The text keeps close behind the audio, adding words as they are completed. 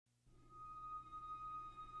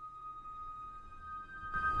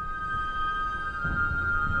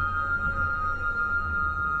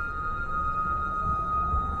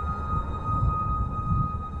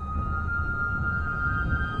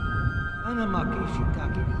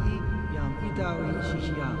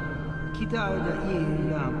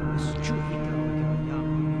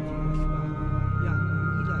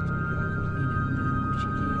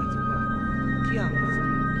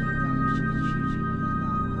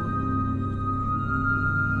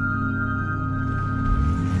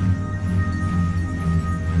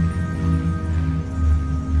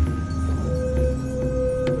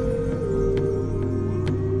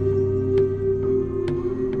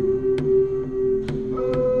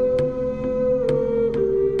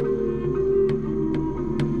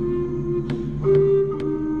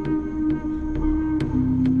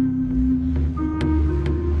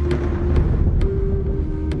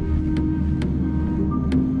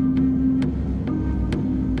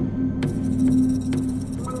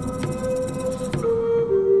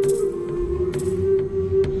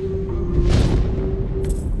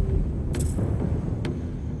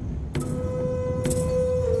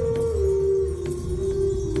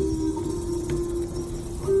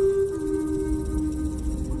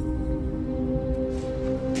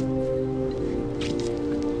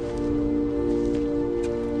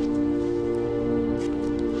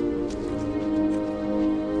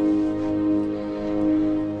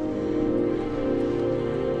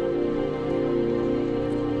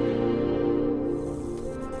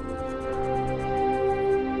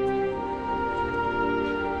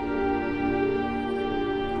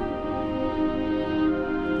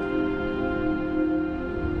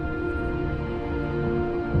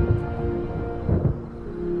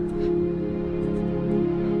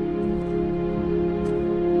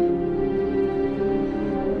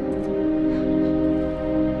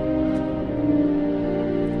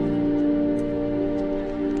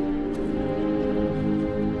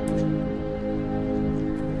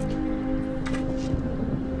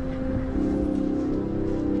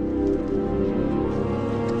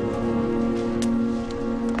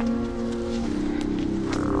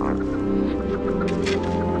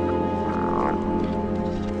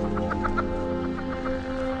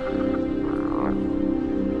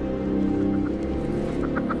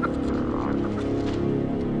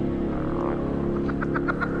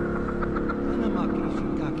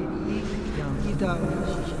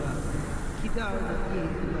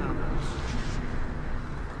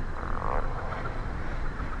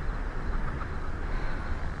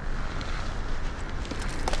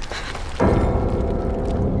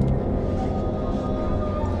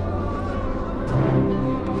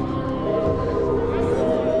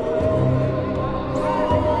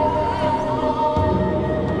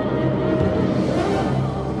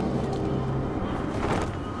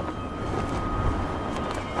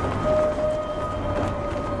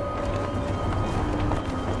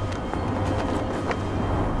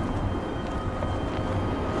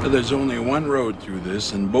There's only one road through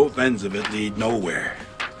this, and both ends of it lead nowhere.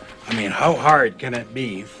 I mean, how hard can it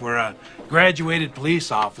be for a graduated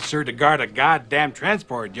police officer to guard a goddamn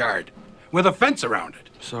transport yard with a fence around it?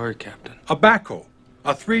 Sorry, Captain. A backhoe.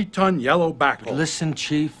 A 3-ton yellow backhoe. But listen,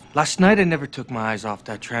 Chief. Last night I never took my eyes off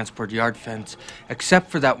that transport yard fence,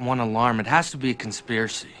 except for that one alarm. It has to be a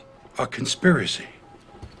conspiracy. A conspiracy?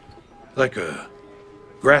 Like a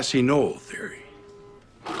grassy knoll theory.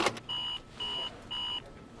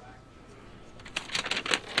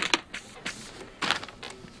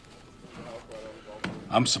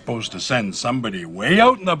 I'm supposed to send somebody way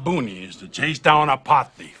out in the boonies to chase down a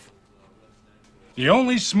pot thief. The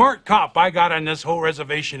only smart cop I got on this whole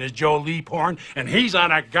reservation is Joe Leaphorn, and he's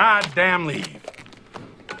on a goddamn leave.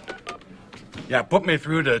 Yeah, put me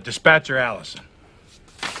through to Dispatcher Allison.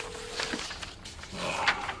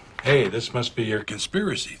 Oh. Hey, this must be your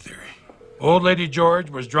conspiracy theory. Old Lady George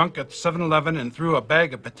was drunk at the 7-Eleven and threw a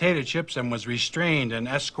bag of potato chips and was restrained and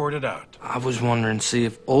escorted out. I was wondering, see,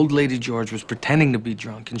 if Old Lady George was pretending to be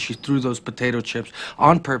drunk and she threw those potato chips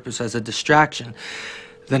on purpose as a distraction,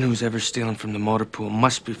 then who's ever stealing from the motor pool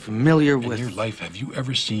must be familiar with... In your life, have you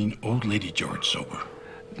ever seen Old Lady George sober?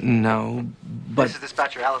 No, but... This is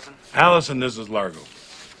Dispatcher Allison. Allison, this is Largo.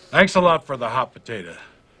 Thanks a lot for the hot potato.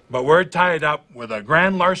 But we're tied up with a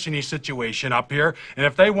grand larceny situation up here, and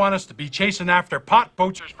if they want us to be chasing after pot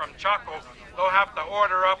poachers from Chaco, they'll have to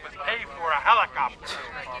order up and pay for a helicopter.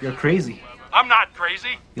 You're crazy. I'm not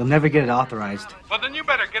crazy. You'll never get it authorized. Well, then you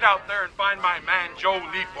better get out there and find my man, Joe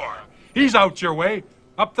Leaphorn. He's out your way,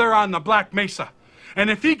 up there on the Black Mesa. And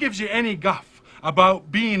if he gives you any guff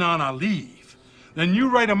about being on a leave, then you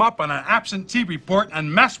write him up on an absentee report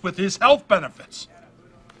and mess with his health benefits.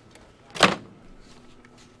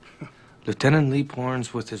 Lieutenant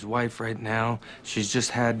Leaphorn's with his wife right now. She's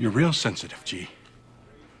just had... You're real sensitive, G.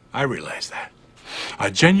 I realize that.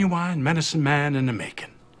 A genuine medicine man in the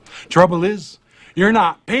making. Trouble is, you're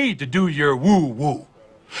not paid to do your woo-woo.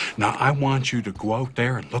 Now, I want you to go out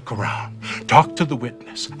there and look around. Talk to the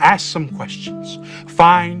witness. Ask some questions.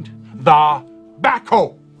 Find the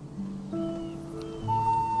backhoe.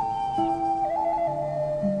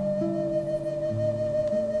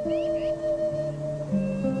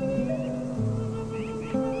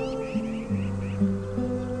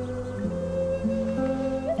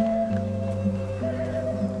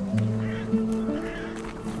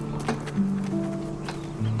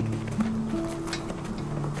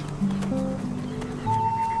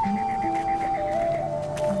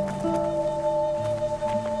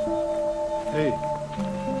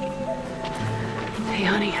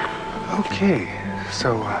 Okay,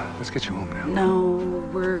 so let's get you home now. No,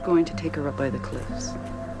 we're going to take her up by the cliffs.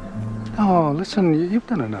 Oh, listen, you've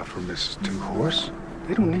done enough for Mrs. Two Horse.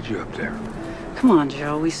 They don't need you up there. Come on,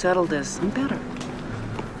 Joe, we settled this. I'm better.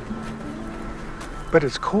 But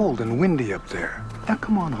it's cold and windy up there. Now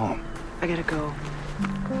come on home. I gotta go.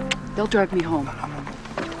 They'll drive me home.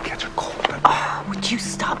 No. You'll catch a cold. Oh, would you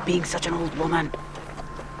stop being such an old woman?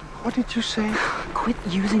 What did you say? Quit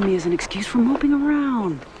using me as an excuse for moping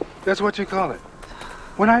around. That's what you call it.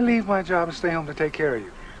 When I leave my job and stay home to take care of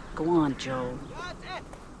you. Go on, Joe.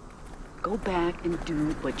 Go back and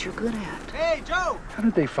do what you're good at. Hey, Joe! How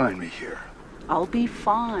did they find me here? I'll be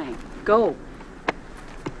fine. Go.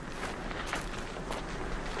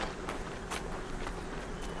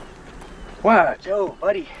 What? Joe,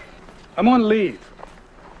 buddy. I'm on leave.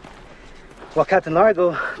 Well, Captain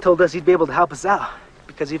Largo told us he'd be able to help us out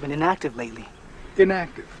because you've been inactive lately.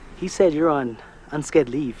 Inactive. He said you're on unscheduled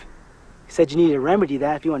leave. He said you need to remedy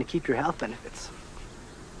that if you want to keep your health benefits.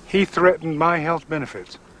 He threatened my health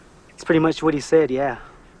benefits. It's pretty much what he said, yeah.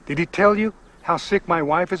 Did he tell you how sick my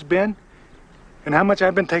wife has been? And how much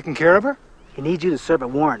I've been taking care of her? He needs you to serve a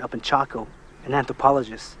warrant up in Chaco. An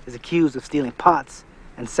anthropologist is accused of stealing pots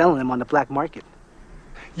and selling them on the black market.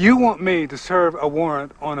 You want me to serve a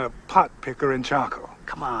warrant on a pot picker in Chaco?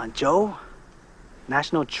 Come on, Joe.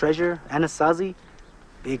 National treasure, Tsosie,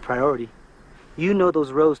 big priority. You know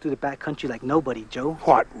those roads through the back country like nobody, Joe.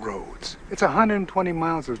 What roads? It's 120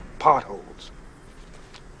 miles of potholes.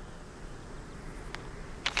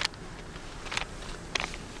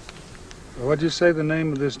 What'd you say the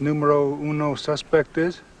name of this numero uno suspect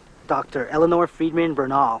is? Dr. Eleanor Friedman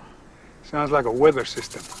Bernal. Sounds like a weather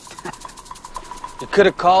system. You could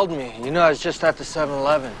have called me. You know, I was just at the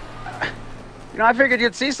 7-Eleven. You know, I figured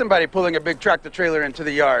you'd see somebody pulling a big tractor-trailer into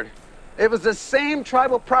the yard. It was the same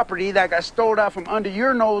tribal property that got stole out from under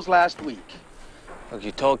your nose last week. Look,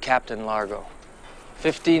 you told Captain Largo.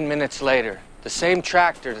 15 minutes later, the same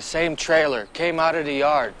tractor, the same trailer came out of the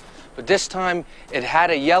yard. But this time, it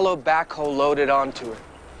had a yellow backhoe loaded onto it.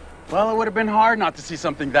 Well, it would have been hard not to see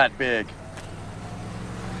something that big.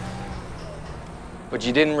 But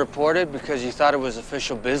you didn't report it because you thought it was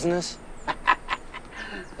official business?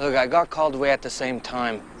 Look, I got called away at the same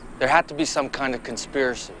time. There had to be some kind of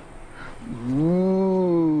conspiracy.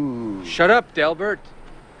 Ooh. Shut up, Delbert.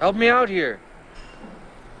 Help me out here.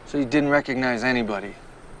 So you didn't recognize anybody?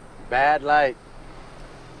 Bad light.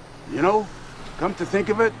 You know, come to think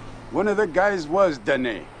of it, one of the guys was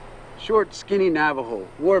Dene. Short, skinny Navajo,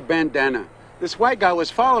 wore a bandana. This white guy was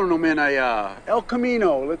following him in a El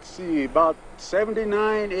Camino, let's see, about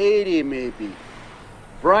 79, 80 maybe.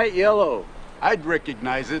 Bright yellow. I'd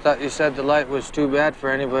recognize it. Thought you said the light was too bad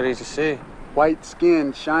for anybody to see. White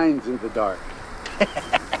skin shines in the dark.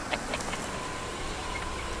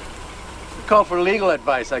 Call for legal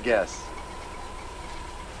advice, I guess.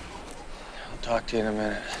 I'll talk to you in a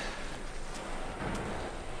minute.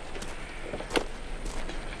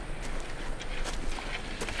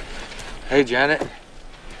 Hey, Janet.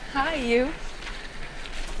 Hi, you.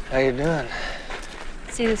 How you doing?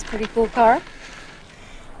 See this pretty cool car?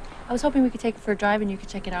 I was hoping we could take it for a drive and you could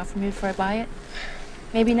check it out for me before I buy it.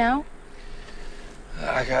 Maybe now?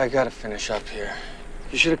 I gotta finish up here.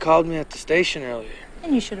 You should have called me at the station earlier.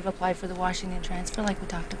 And you should have applied for the Washington transfer like we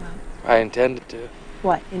talked about. I intended to.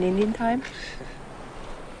 What, in Indian time?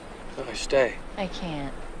 So I stay. I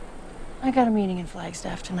can't. I got a meeting in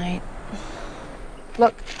Flagstaff tonight.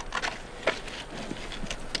 Look.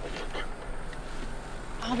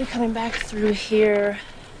 I'll be coming back through here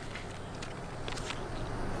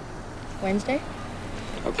Wednesday.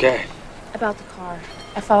 Okay. About the car.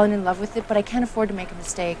 I've fallen in love with it, but I can't afford to make a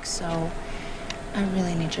mistake, so I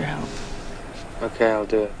really need your help. Okay, I'll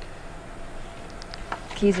do it.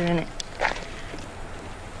 Keys are in it.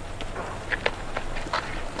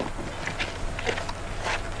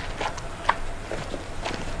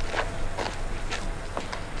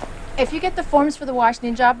 If you get the forms for the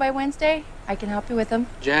Washington job by Wednesday, I can help you with them.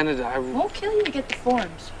 Janet, I won't kill you to get the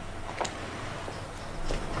forms.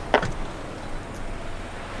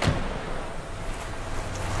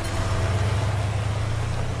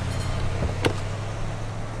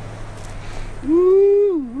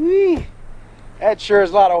 Woo-wee. That sure is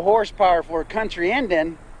a lot of horsepower for a country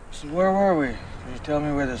Indian. So where were we? Can you tell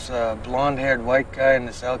me where this blonde-haired white guy in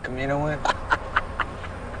this El Camino went?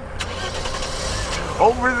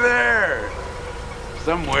 Over there.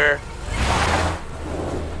 Somewhere.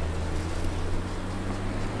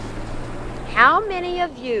 How many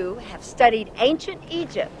of you have studied ancient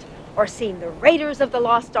Egypt or seen the Raiders of the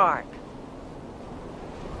Lost Ark?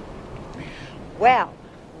 Well,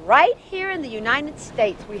 right here in the United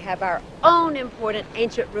States, we have our own important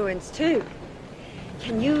ancient ruins, too.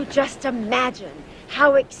 Can you just imagine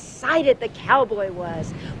how excited the cowboy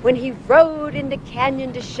was when he rode into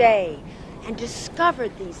Canyon de Chelly and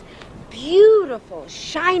discovered these beautiful,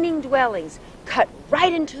 shining dwellings cut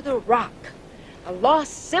right into the rock? A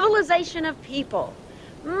lost civilization of people,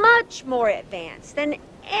 much more advanced than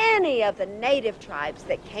any of the native tribes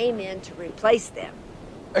that came in to replace them.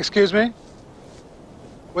 Excuse me?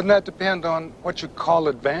 Wouldn't that depend on what you call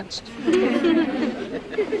advanced?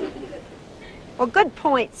 Well, good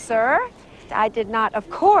point, sir. I did not, of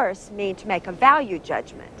course, mean to make a value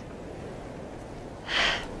judgment.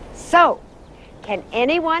 So, can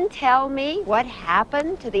anyone tell me what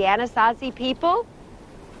happened to the Anasazi people?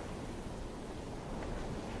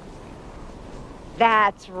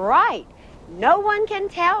 That's right. No one can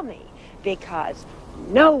tell me because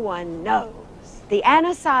no one knows. The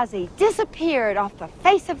Anasazi disappeared off the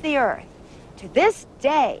face of the earth. To this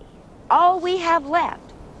day, all we have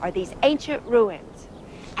left are these ancient ruins.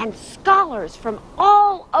 And scholars from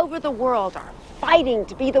all over the world are fighting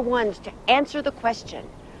to be the ones to answer the question,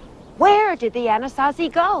 where did the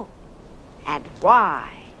Anasazi go? And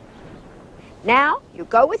why? Now, you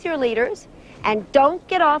go with your leaders and don't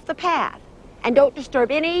get off the path. And don't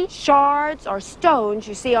disturb any shards or stones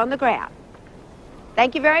you see on the ground.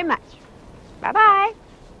 Thank you very much. Bye-bye.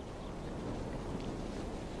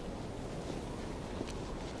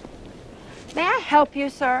 May I help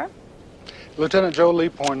you, sir? Lieutenant Joe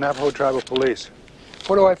Leaphorn, Navajo Tribal Police.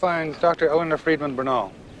 Where do I find Dr. Eleanor Friedman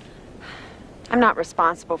Bernal? I'm not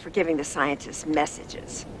responsible for giving the scientists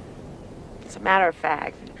messages. As a matter of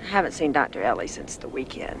fact, I haven't seen Dr. Ellie since the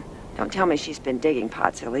weekend. Don't tell me she's been digging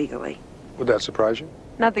pots illegally. Would that surprise you?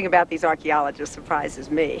 Nothing about these archaeologists surprises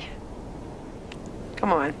me.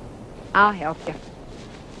 Come on, I'll help you.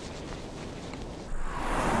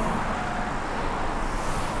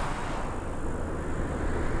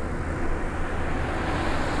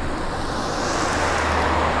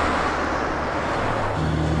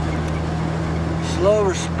 Slow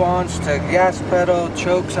response to gas pedal,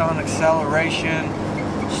 chokes on acceleration,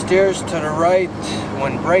 steers to the right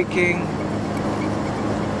when braking.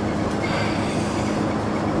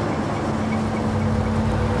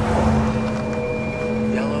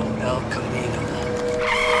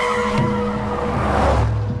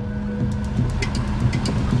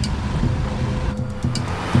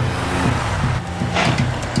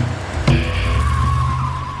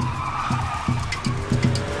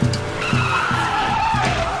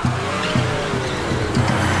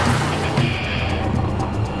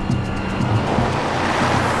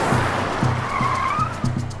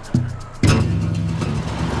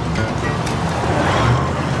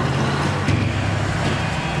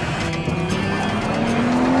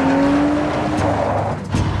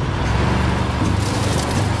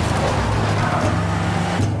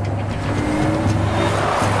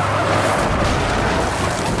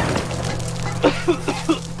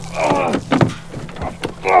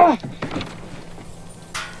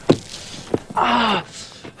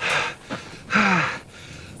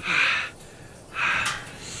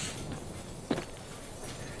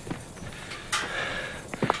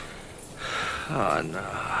 Oh, no.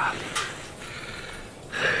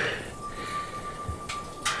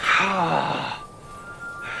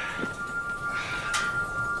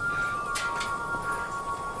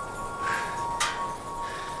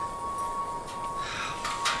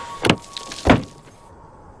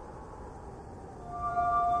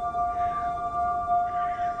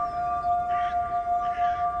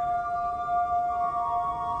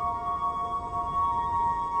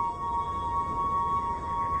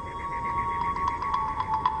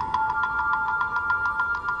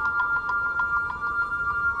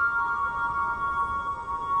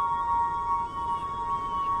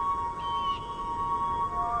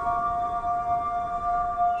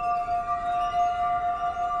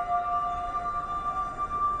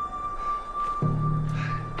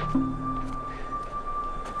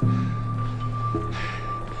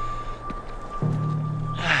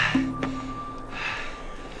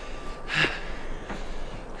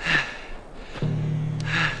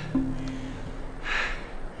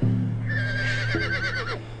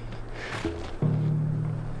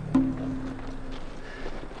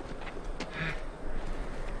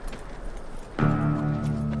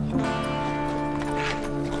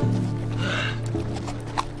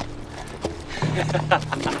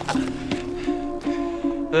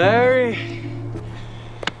 Larry.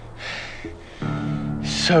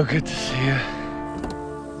 So good to see you.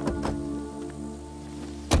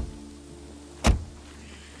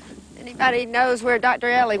 Anybody knows where Dr.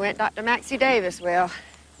 Ellie went, Dr. Maxie Davis will.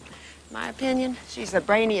 In my opinion, she's the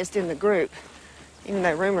brainiest in the group. Even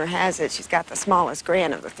though rumor has it she's got the smallest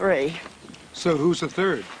grin of the three. So who's the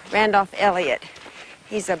third? Randolph Elliott.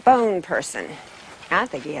 He's a bone person. I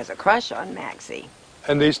think he has a crush on Maxie.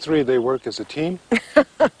 And these three, they work as a team?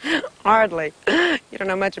 Hardly. You don't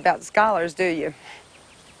know much about scholars, do you?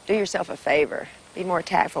 Do yourself a favor. Be more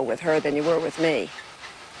tactful with her than you were with me.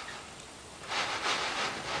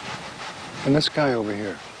 And this guy over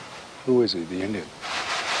here, who is he, the Indian?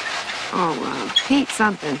 Oh, Pete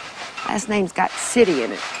something. Last name's got city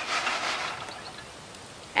in it.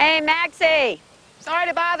 Hey, Maxie. Sorry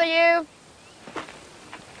to bother you.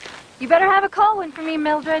 You better have a cold one for me,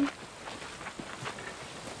 Mildred.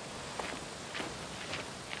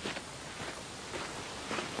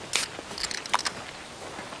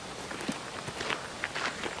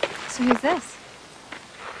 So who's this?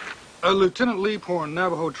 Lieutenant Leaphorn,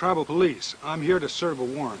 Navajo Tribal Police. I'm here to serve a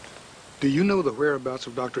warrant. Do you know the whereabouts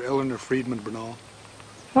of Dr. Eleanor Friedman Bernal?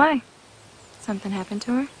 Why? Something happened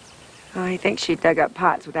to her? Oh, he thinks she dug up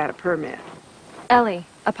pots without a permit. Ellie,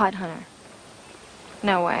 a pot hunter.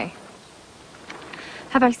 No way.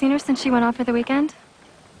 Have I seen her since she went off for the weekend?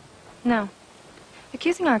 No.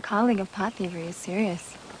 Accusing our colleague of pot thievery is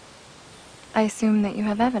serious. I assume that you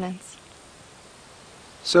have evidence.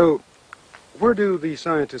 So, where do the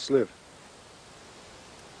scientists live?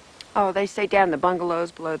 Oh, they stay down in the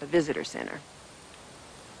bungalows below the visitor center.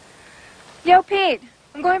 Yo, Pete,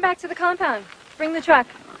 I'm going back to the compound. Bring the truck.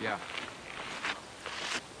 Yeah.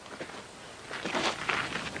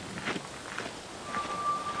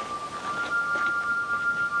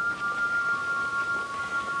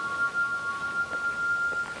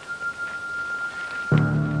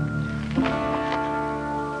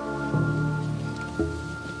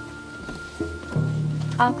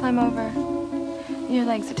 I'll climb over. Your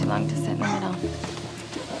legs are too long to sit in the middle.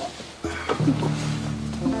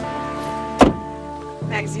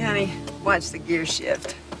 Maxie, honey, watch the gear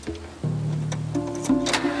shift.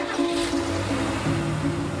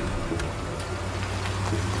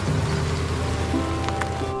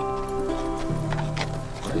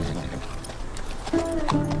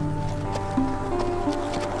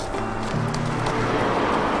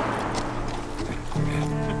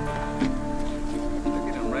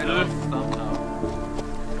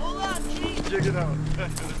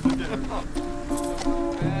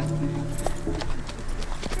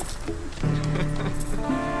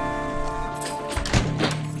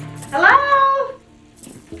 Hello?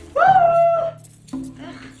 Woo!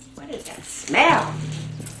 Ugh, what is that smell?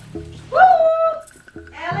 Woo!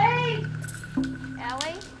 Ellie?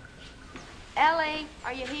 Ellie? Ellie,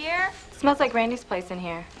 are you here? Smells like Randy's place in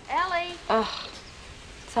here. Ellie? Ugh.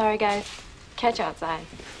 Sorry, guys. Catch you outside.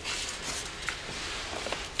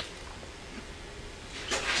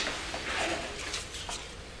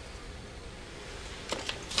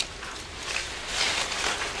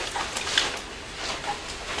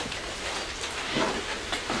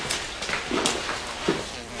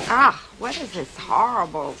 Ah, what is this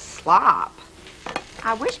horrible slop?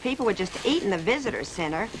 I wish people would just eat in the visitor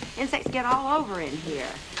center. Insects get all over in here.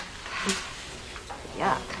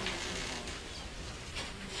 Yuck.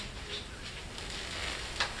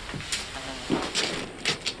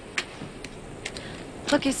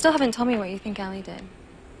 Look, you still haven't told me what you think Allie did.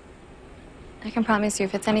 I can promise you,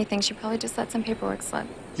 if it's anything, she probably just let some paperwork slip.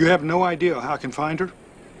 You have no idea how I can find her?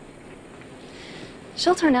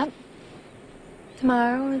 She'll turn up.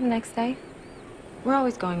 Tomorrow or the next day. We're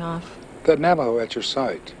always going off. That Navajo at your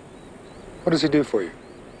site, what does he do for you?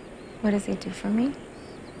 What does he do for me?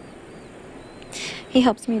 He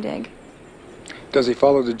helps me dig. Does he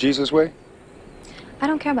follow the Jesus way? I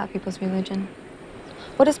don't care about people's religion.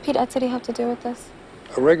 What does Pete Etzity have to do with this?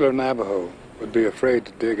 A regular Navajo would be afraid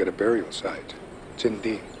to dig at a burial site.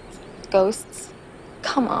 Chindi. Ghosts?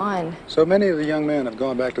 Come on. So many of the young men have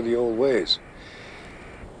gone back to the old ways.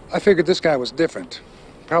 I figured this guy was different.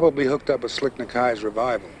 Probably hooked up with Slick Nakai's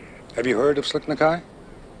revival. Have you heard of Slick Nakai?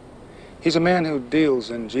 He's a man who deals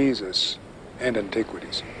in Jesus and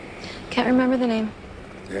antiquities. Can't remember the name.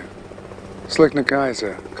 Yeah. Slick Nakai is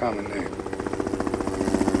a common name.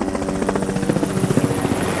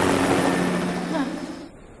 Huh.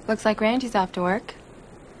 Looks like Randy's off to work.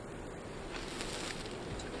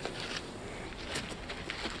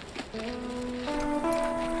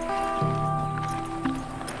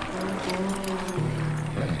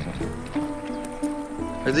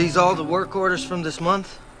 Are these all the work orders from this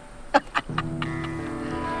month?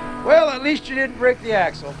 Well, at least you didn't break the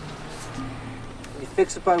axle. You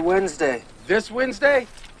fix it by Wednesday. This Wednesday?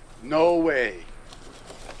 No way.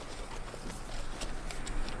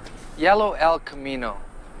 Yellow El Camino.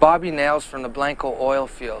 Bobby Nails from the Blanco oil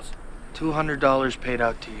fields. $200 paid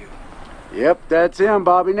out to you. Yep, that's him,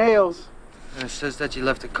 Bobby Nails. And it says that you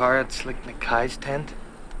left the car at Slick Nakai's tent?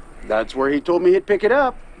 That's where he told me he'd pick it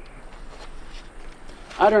up.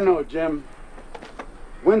 I don't know, Jim.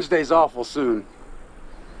 Wednesday's awful soon.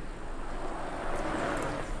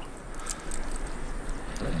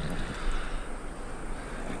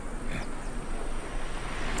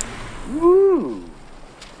 Woo!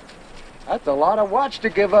 That's a lot of watch to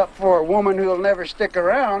give up for a woman who'll never stick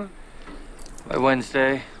around. By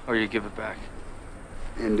Wednesday, or you give it back.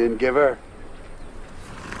 And didn't give her.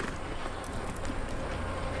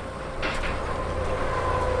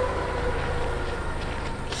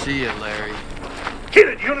 See ya, Larry. Hit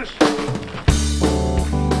it, Eunice!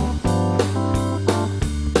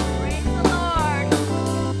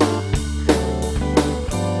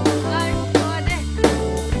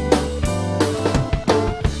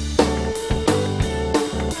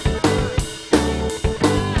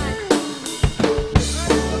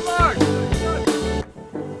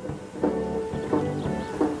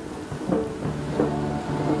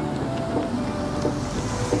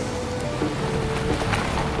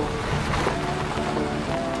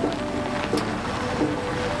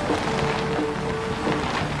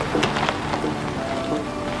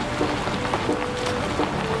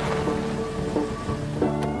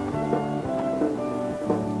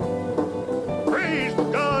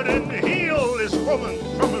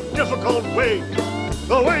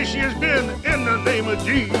 The way she has been, in the name of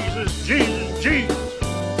Jesus, Jesus, Jesus.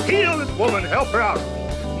 Heal this woman, help her out.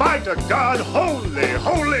 Mighty God, holy,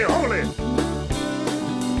 holy, holy.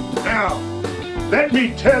 Now, let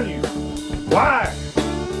me tell you why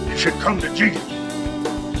you should come to Jesus.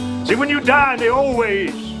 See, when you die in the old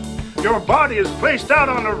ways, your body is placed out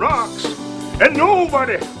on the rocks, and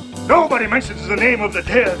nobody mentions the name of the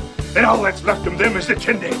dead, and all that's left of them is the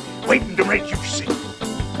chinde, waiting to make you see.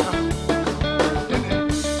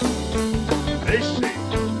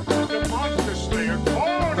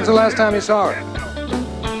 When's the last time you saw her?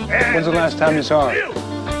 When's the last time you saw her?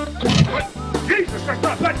 Jesus does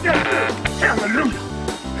not let death live. Hallelujah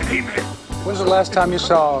and amen. When's the last time you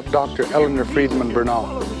saw Dr. Eleanor Friedman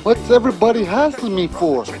Bernal? What's everybody hassling me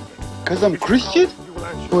for? Because I'm Christian?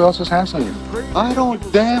 Who else is hassling you? I don't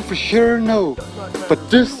damn for sure know. But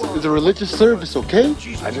this is a religious service, okay?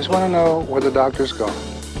 I just want to know where the doctor's gone.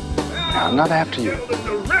 Now, I'm not after you.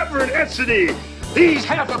 The Reverend Etsody. He's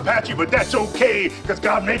half Apache, but that's okay, because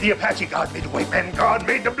God made the Apache, God made the white man, God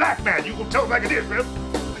made the black man. You can tell it like it is, Rev.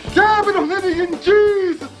 Yeah, but I'm living in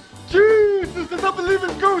Jesus! Jesus! There's not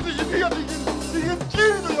believing ghosts in Jesus!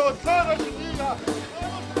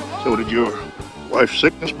 So did your wife's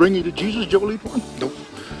sickness bring you to Jesus, Joe Leaphorn? Nope.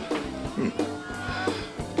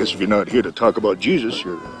 Guess if you're not here to talk about Jesus,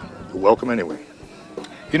 you're welcome anyway.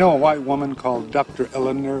 You know a white woman called Dr.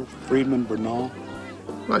 Eleanor Friedman Bernal?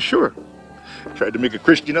 Well, sure. Tried to make a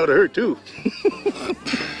Christian out of her, too.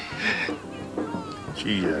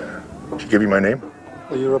 She give you my name?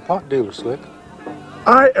 Well, you're a pot dealer, Slick.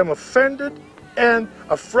 I am offended and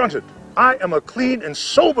affronted. I am a clean and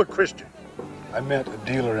sober Christian. I met a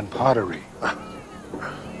dealer in pottery.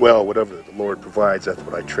 Well, whatever the Lord provides, that's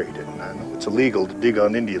what I trade in. I know it's illegal to dig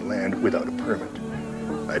on Indian land without a permit.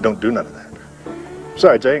 I don't do none of that.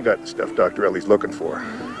 Besides, I ain't got the stuff Dr. Ellie's looking for.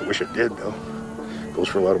 I wish I did, though. Goes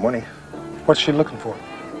for a lot of money. What's she looking for?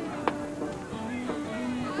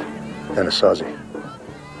 Tsosie.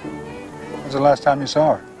 When's the last time you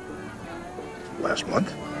saw her? Last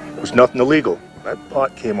month. It was nothing illegal. That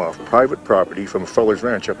pot came off private property from a feller's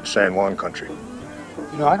ranch up in San Juan country.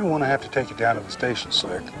 You know, I don't want to have to take you down to the station,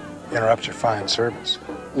 Slick. Interrupt your fine service.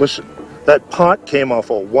 Listen, that pot came off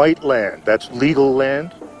of white land. That's legal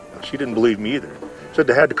land. She didn't believe me either. Said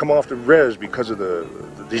they had to come off the res because of the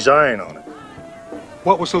design on it.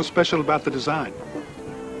 What was so special about the design?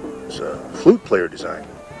 It was a flute player design.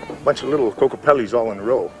 A bunch of little cocopellis all in a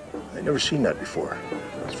row. I'd never seen that before.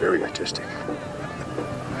 It's very artistic.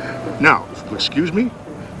 Now, if you'll excuse me,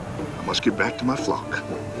 I must get back to my flock.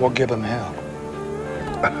 We'll give them hell.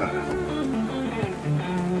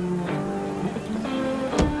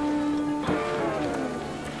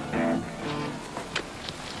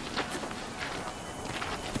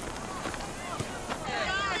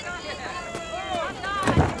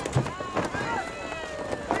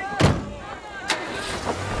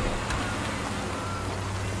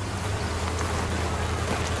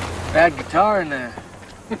 Bad guitar in there.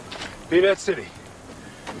 Be that city.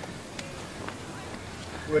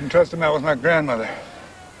 Wouldn't trust him out with my grandmother.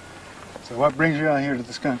 So what brings you out here to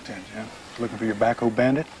the skunk tent, Jim? Looking for your backhoe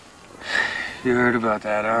bandit? You heard about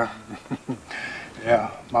that, huh?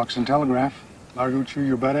 Yeah, Moccasin Telegraph. Largo chew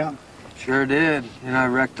your butt out? Sure did. And I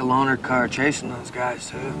wrecked a loaner car chasing those guys,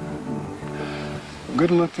 too.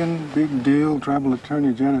 Good looking, big deal, tribal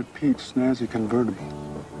attorney Janet Pete, snazzy convertible.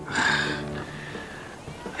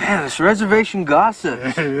 Yeah, this reservation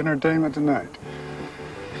gossip. Entertainment tonight.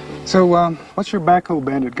 So, what's your backhoe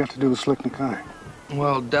bandit got to do with Slick Nakai?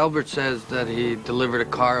 Well, Delbert says that he delivered a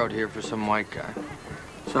car out here for some white guy.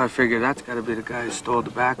 So I figure that's got to be the guy who stole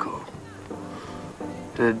the backhoe.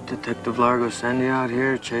 Did Detective Largo send you out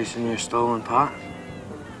here chasing your stolen pot?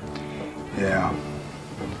 Yeah.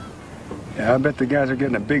 Yeah, I bet the guys are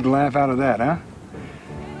getting a big laugh out of that, huh?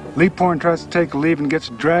 Leaphorn tries to take a leave and gets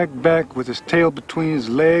dragged back with his tail between his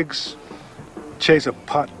legs. Chase a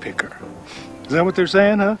pot picker. Is that what they're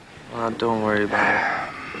saying, huh? Well, don't worry about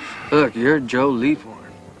it. Look, you're Joe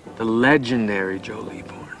Leaphorn. The legendary Joe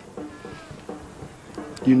Leaphorn.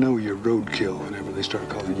 You know you're roadkill whenever they start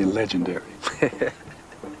calling you legendary.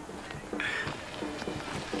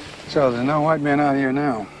 So there's no white men out here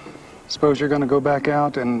now. Suppose you're gonna go back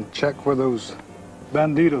out and check where those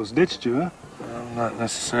banditos ditched you, huh? I'm not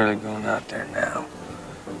necessarily going out there now.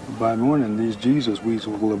 By morning, these Jesus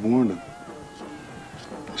weasels will have warned them.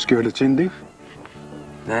 Scared of Chindi?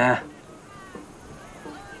 Nah.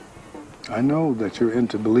 I know that you're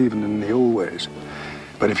into believing in the old ways.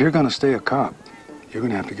 But if you're gonna stay a cop, you're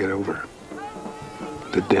gonna have to get over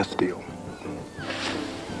the death deal.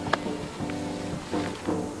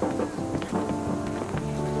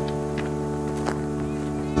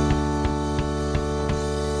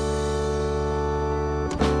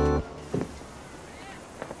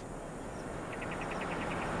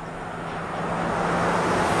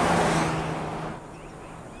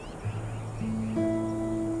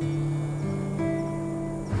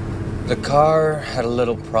 The car had a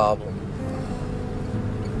little problem.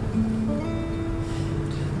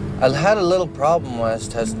 I had a little problem when I was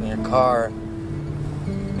testing your car.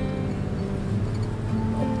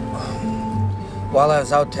 While I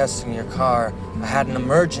was out testing your car, I had an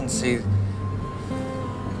emergency.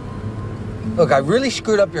 Look, I really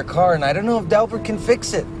screwed up your car, and I don't know if Delbert can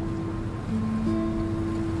fix it.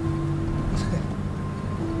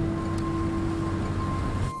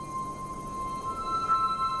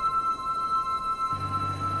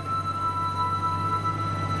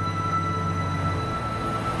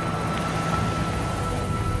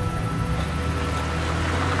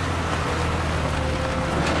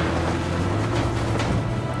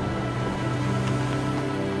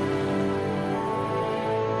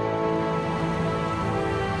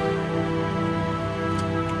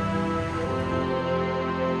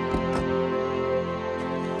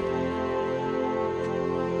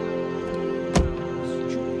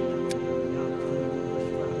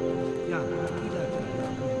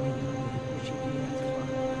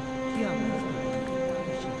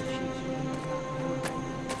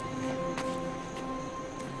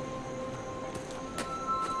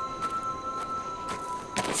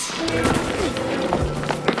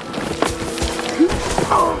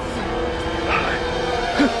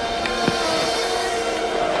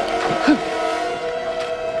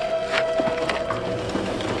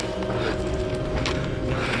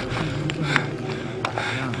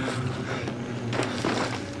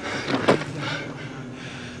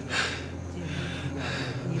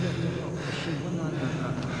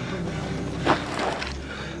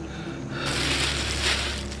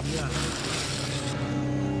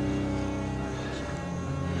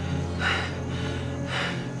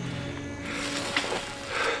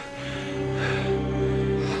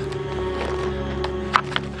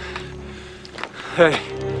 Hey.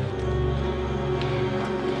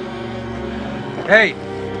 Hey.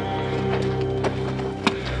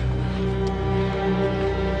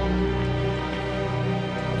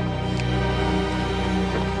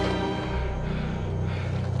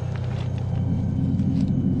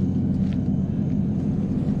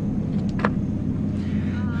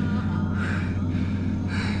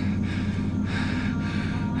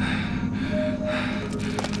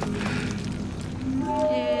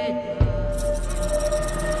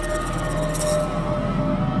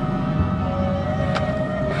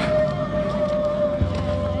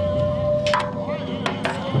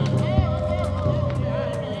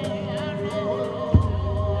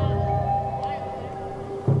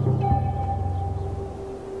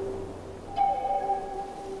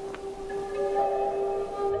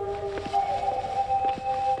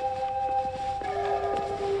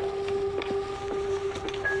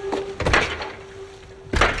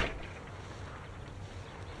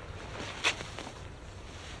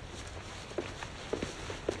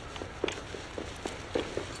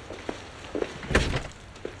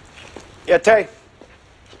 Yeah, Tay.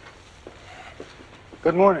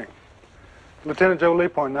 Good morning. Lieutenant Joe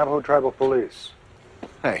Leaphorn, Navajo Tribal Police.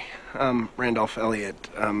 Hey, I'm Randolph Elliott.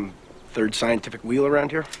 Third scientific wheel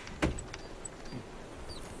around here.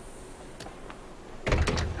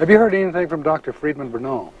 Have you heard anything from Dr. Friedman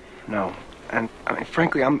Bernal? No. And, I mean,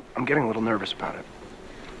 frankly, I'm getting a little nervous about it.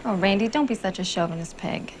 Oh, Randy, don't be such a chauvinist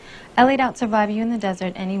pig. Elliot out-survive you in the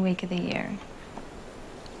desert any week of the year.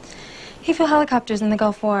 He flew helicopters in the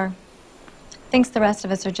Gulf War. Thinks the rest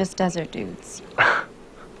of us are just desert dudes.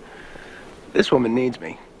 This woman needs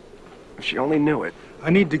me. If she only knew it. I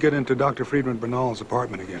need to get into Dr. Friedman Bernal's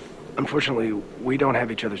apartment again. Unfortunately, we don't have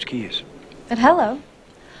each other's keys. But hello.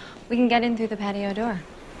 We can get in through the patio door.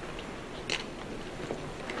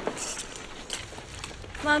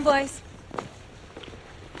 Come on, boys.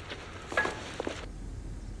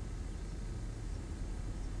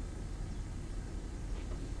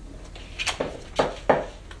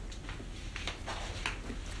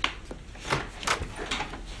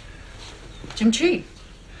 Chee.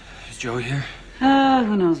 Is Joe here?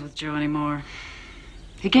 Who knows with Joe anymore.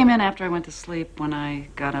 He came in after I went to sleep. When I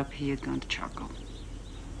got up, he had gone to charcoal.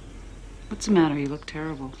 What's the matter? You look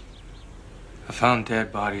terrible. I found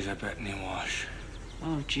dead bodies at Bethany Wash.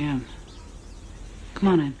 Oh, Jim. Come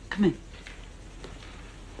on in. Come in.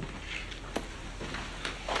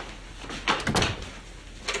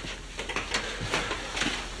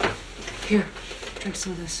 Here, drink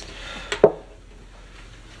some of this.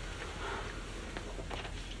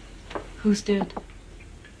 Who's dead?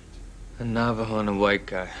 A Navajo and a white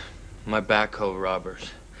guy. My backhoe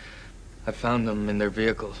robbers. I found them in their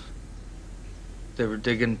vehicles. They were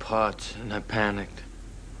digging pots, and I panicked.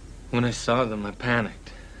 When I saw them, I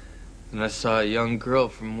panicked. And I saw a young girl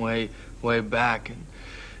from way back, and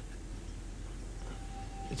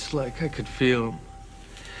it's like I could feel them.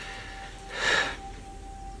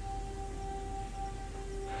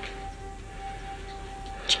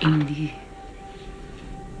 Indy.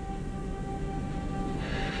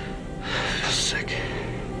 I feel sick.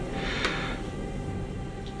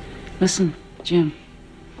 Listen, Jim.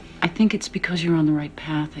 I think it's because you're on the right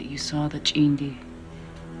path that you saw the Indy.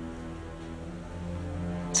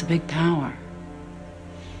 It's a big tower.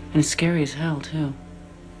 And it's scary as hell, too.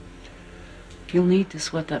 You'll need to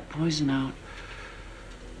sweat that poison out.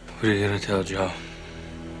 What are you gonna tell Joe?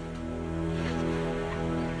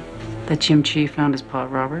 That Jim Chee found his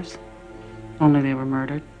pot robbers. Only they were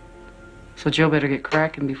murdered. So Joe better get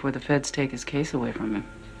cracking before the feds take his case away from him.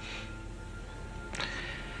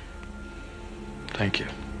 Thank you.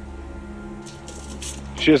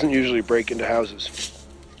 She doesn't usually break into houses.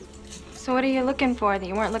 So what are you looking for that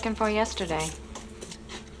you weren't looking for yesterday?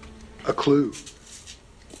 A clue.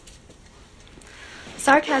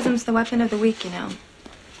 Sarcasm's the weapon of the weak, you know.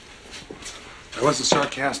 I wasn't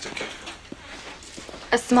sarcastic.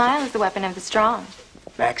 A smile is the weapon of the strong.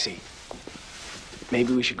 Maxie,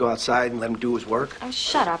 maybe we should go outside and let him do his work? Oh,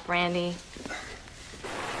 shut up, Randy.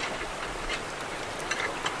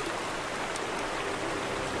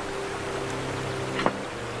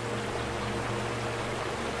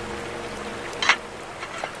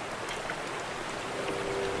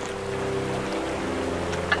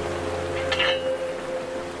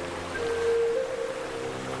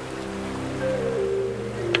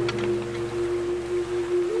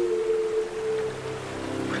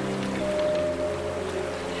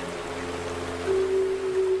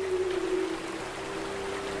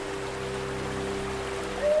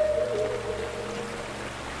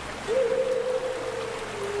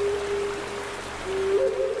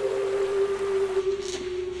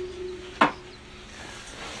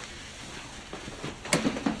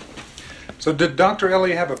 So did Dr.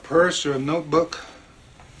 Ellie have a purse or a notebook?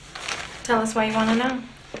 Tell us why you want to know.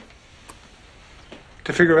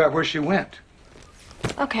 To figure out where she went.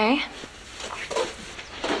 Okay.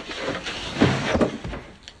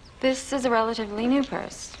 This is a relatively new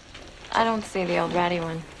purse. I don't see the old ratty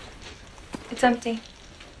one. It's empty.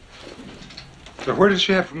 So where does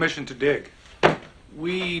she have permission to dig?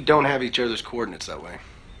 We don't have each other's coordinates that way.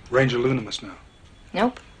 Ranger Luna must know.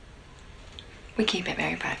 Nope. We keep it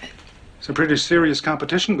very private. Some pretty serious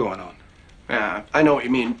competition going on. Yeah, I know what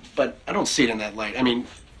you mean, but I don't see it in that light. I mean,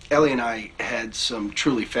 Ellie and I had some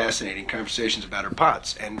truly fascinating conversations about her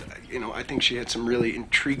pots, and, you know, I think she had some really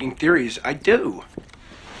intriguing theories. I do.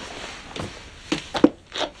 Do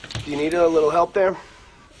you need a little help there?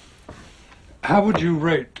 How would you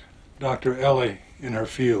rate Dr. Ellie in her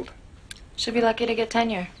field? Should be lucky to get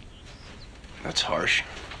tenure. That's harsh.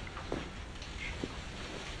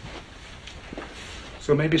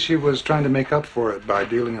 So maybe she was trying to make up for it by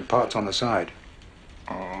dealing in pots on the side.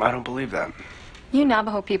 I don't believe that. You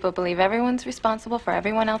Navajo people believe everyone's responsible for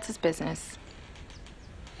everyone else's business.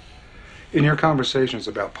 In your conversations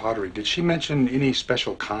about pottery, did she mention any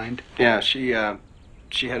special kind? Yeah, she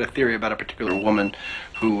had a theory about a particular woman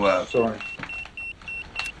who, Sorry.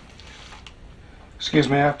 Excuse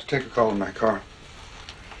me, I have to take a call in my car.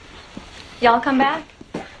 Y'all come back?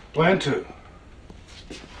 Plan to.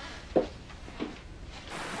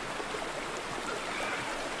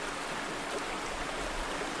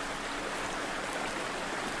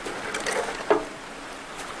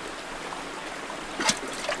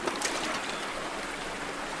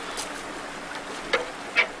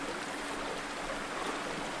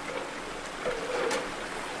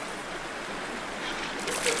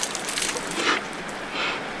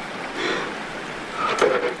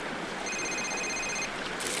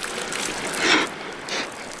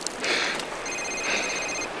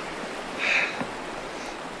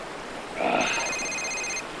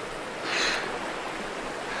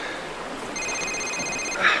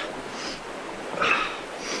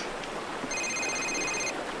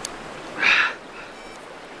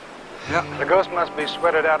 The ghost must be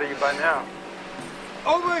sweated out of you by now.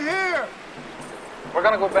 Over here! We're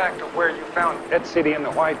gonna go back to where you found Ed City and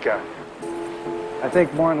the white guy. I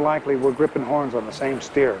think more than likely we're gripping horns on the same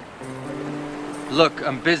steer. Look,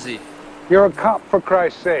 I'm busy. You're a cop, for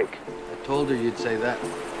Christ's sake. I told her you'd say that.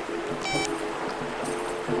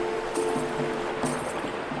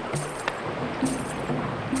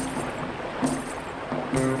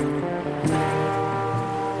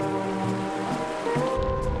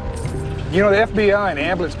 You know, the FBI and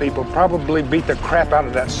ambulance people probably beat the crap out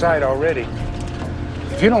of that site already.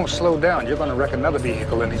 If you don't slow down, you're gonna wreck another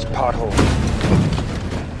vehicle in these potholes.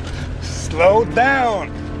 Slow down!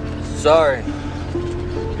 Sorry.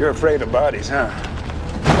 You're afraid of bodies, huh?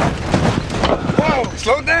 Whoa,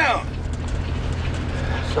 slow down!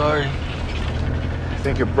 Sorry. I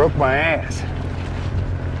think you broke my ass.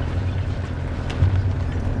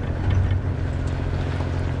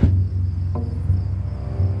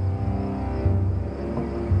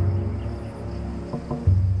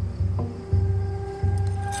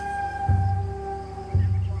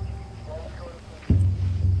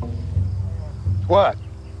 What?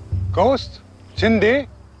 Ghost? Chindi?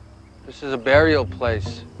 This is a burial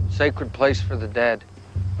place. Sacred place for the dead.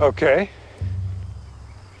 Okay.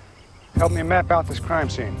 Help me map out this crime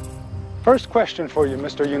scene. First question for you,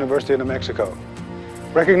 Mr. University of New Mexico.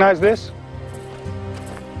 Recognize this?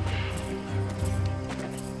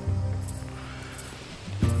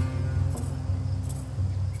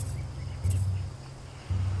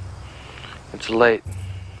 It's late.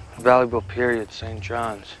 Valuable period, St.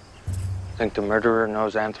 John's. Think the murderer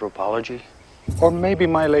knows anthropology? Or maybe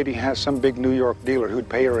my lady has some big New York dealer who'd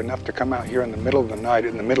pay her enough to come out here in the middle of the night,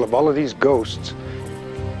 in the middle of all of these ghosts.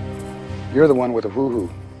 You're the one with the woo-hoo.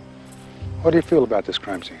 What do you feel about this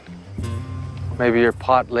crime scene? Maybe your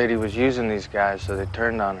pot lady was using these guys, so they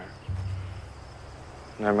turned on her.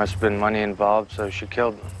 And there must have been money involved, so she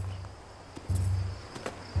killed them.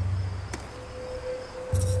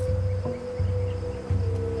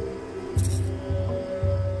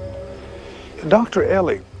 Dr.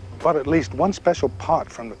 Ellie bought at least one special pot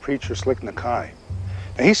from the preacher Slick Nakai.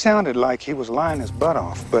 Now, he sounded like he was lying his butt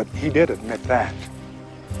off, but he did admit that.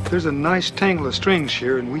 There's a nice tangle of strings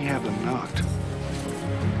here, and we have them knocked.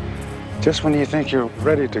 Just when you think you're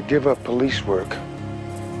ready to give up police work,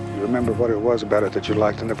 you remember what it was about it that you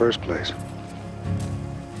liked in the first place.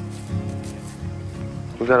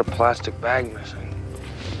 We got a plastic bag missing.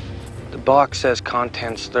 The box says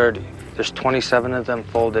contents 30. There's 27 of them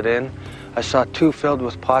folded in. I saw 2 filled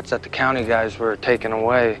with pots that the county guys were taking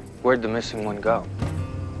away. Where'd the missing one go?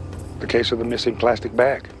 The case of the missing plastic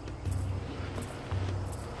bag.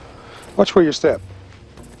 Watch where you step.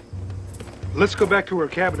 Let's go back to her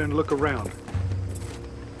cabin and look around.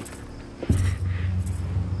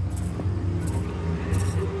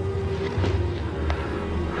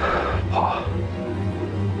 Pa.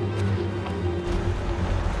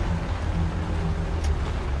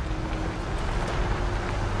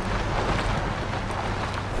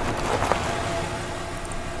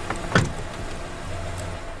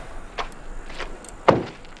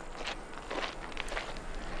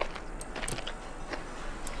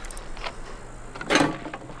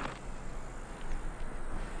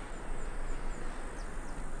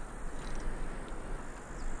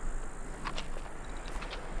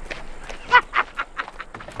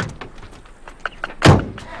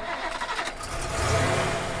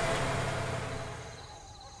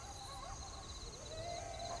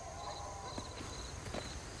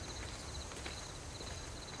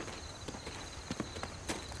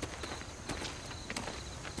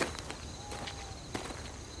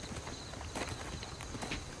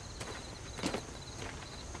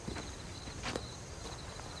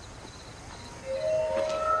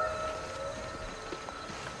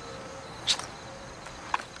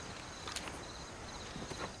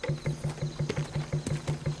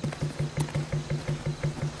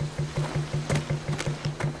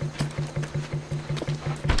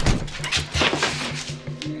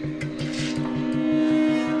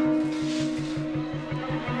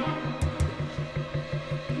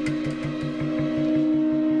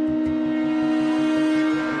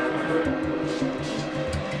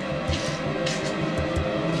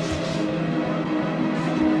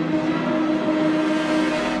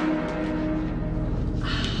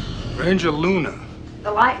 Ranger Luna.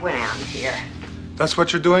 The light went out in here. That's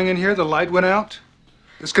what you're doing in here? The light went out?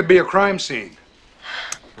 This could be a crime scene.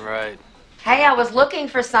 Right. Hey, I was looking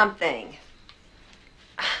for something.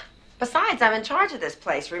 Besides, I'm in charge of this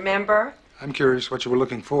place, remember? I'm curious what you were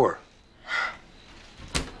looking for.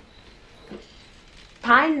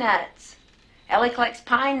 Pine nuts. Ellie collects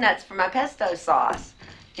pine nuts for my pesto sauce.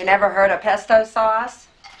 You never heard of pesto sauce?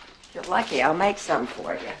 You're lucky. I'll make some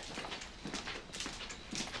for you.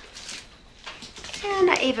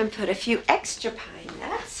 And I even put a few extra pine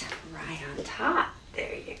nuts right on top.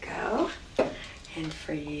 There you go. And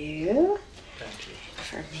for you. Thank you. And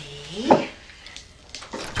for me.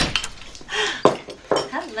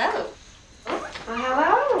 Hello. Oh,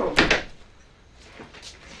 hello.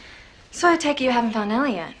 So I take it you haven't found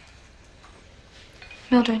Ellie yet.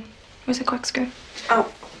 Mildred, where's the corkscrew?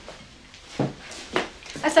 Oh.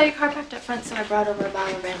 I saw your car parked up front, so I brought over a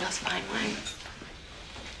bottle of Randall's fine wine.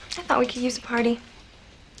 I thought we could use a party.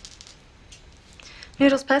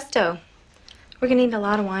 Noodles pesto. We're gonna need a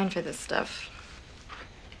lot of wine for this stuff.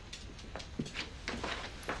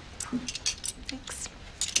 Thanks.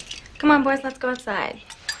 Come on, boys, let's go outside.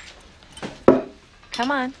 Come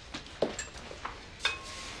on.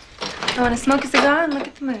 I want to smoke a cigar and look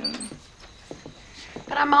at the moon.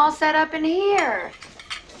 But I'm all set up in here.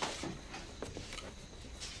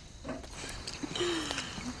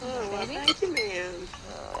 Oh, well, thank you, ma'am.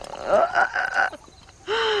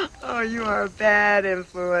 Oh, you are a bad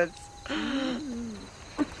influence.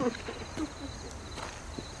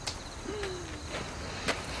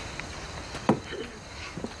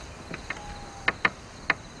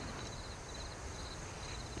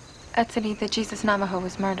 At City, the Jesus Navajo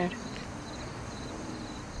was murdered.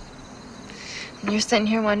 And you're sitting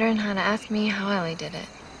here wondering how to ask me how Ellie did it.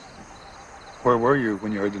 Where were you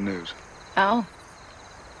when you heard the news? Oh.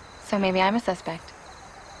 So maybe I'm a suspect.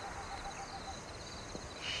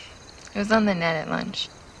 It was on the net at lunch.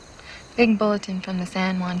 Big bulletin from the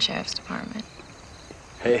San Juan Sheriff's Department.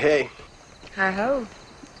 Hey, hey. Hi-ho.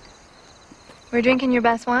 We're drinking your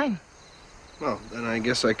best wine. Well, then I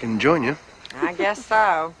guess I can join you. I guess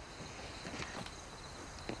so.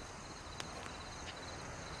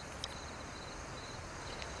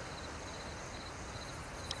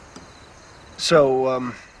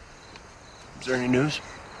 So, is there any news?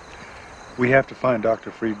 We have to find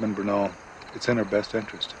Dr. Friedman Bernal. It's in our best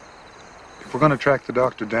interest. If we're going to track the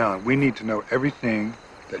doctor down, we need to know everything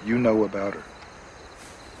that you know about her.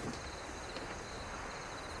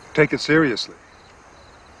 Take it seriously.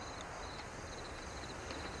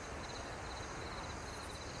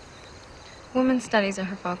 Women's studies are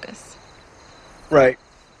her focus. Right,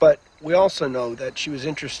 but we also know that she was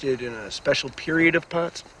interested in a special period of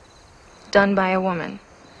pots. Done by a woman.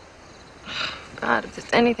 God, if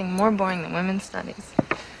there's anything more boring than women's studies.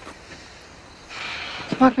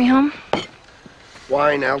 Walk me home?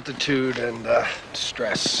 Wine, altitude, and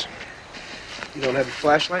stress. You don't have your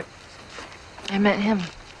flashlight? I met him.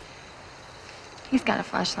 He's got a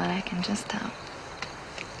flashlight, I can just tell.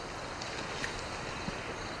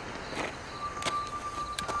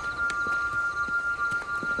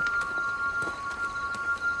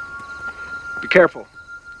 Be careful.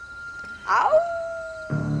 Ow!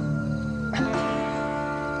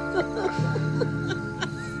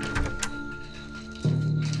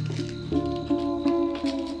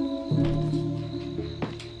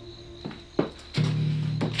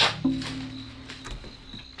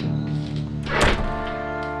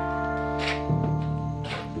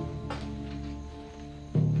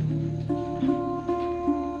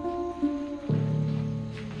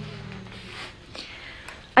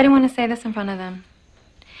 I didn't want to say this in front of them,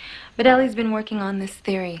 but Ellie's been working on this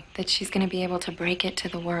theory that she's going to be able to break it to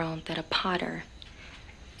the world that a potter,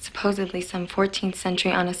 supposedly some 14th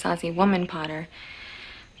century Anasazi woman potter,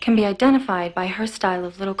 can be identified by her style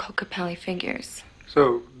of little Kokopelli figures.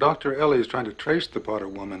 So, Dr. Ellie is trying to trace the Potter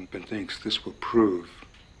woman, but thinks this will prove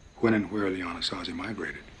when and where the Anasazi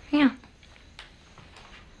migrated. Yeah.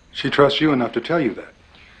 She trusts you enough to tell you that.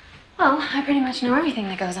 Well, I pretty much know everything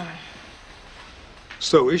that goes on.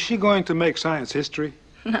 So, is she going to make science history?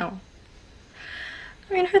 No.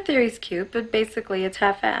 I mean, her theory's cute, but basically it's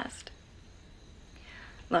half-assed.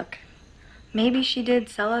 Look, maybe she did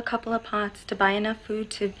sell a couple of pots to buy enough food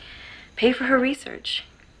to pay for her research.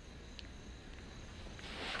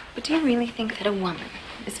 But do you really think that a woman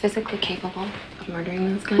is physically capable of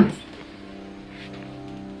murdering those guys?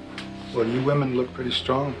 Well, you women look pretty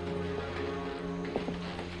strong.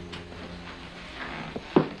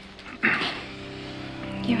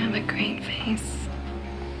 You have a great face.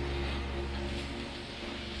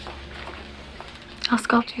 I'll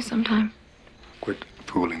sculpt you sometime. Quit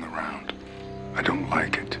fooling around. I don't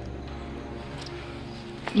like it.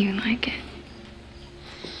 You like it?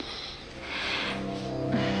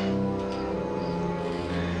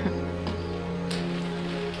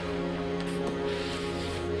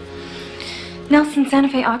 Nelson, Santa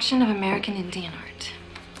Fe Auction of American Indian Art.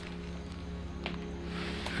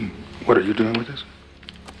 And what are you doing with this?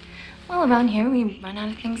 Well, around here we run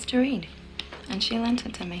out of things to read. And she lent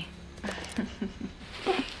it to me.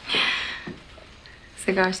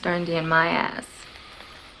 Cigar Store Indian, my ass.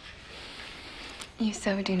 You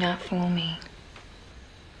so do not fool me.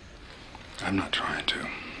 I'm not trying to.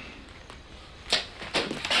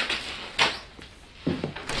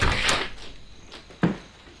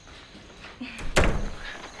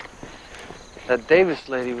 That Davis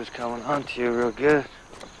lady was coming on to you real good.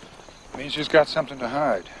 Means she's got something to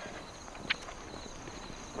hide.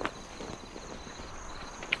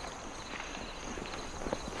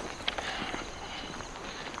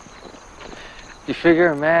 You figure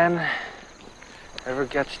a man ever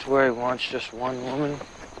gets to where he wants just one woman?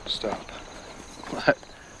 Stop. What?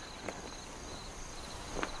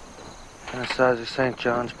 Anastasia St.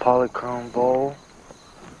 John's polychrome bowl.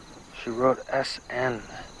 She wrote S.N.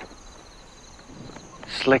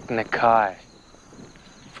 Slick Nikai.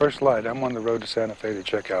 First light, I'm on the road to Santa Fe to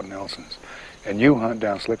check out Nelson's. And you hunt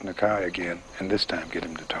down Slick Nikai again, and this time get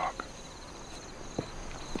him to talk.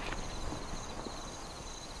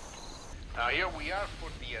 Now here we are for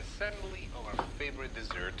the assembly of our favorite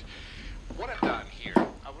dessert. What I've done here,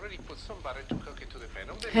 I've already put some butter to cook it to the pan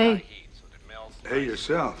of the high heat so it melts. Hey,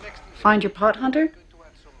 yourself. Find your pot hunter?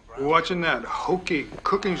 We're watching that hokey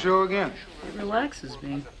cooking show again? It relaxes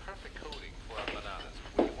me.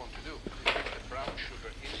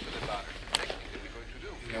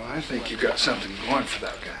 You know, I think you got something going for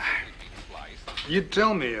that guy. You'd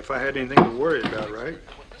tell me if I had anything to worry about, right?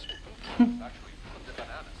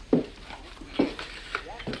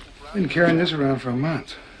 Been carrying this around for a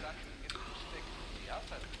month.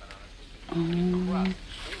 Oh,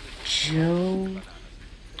 Joe.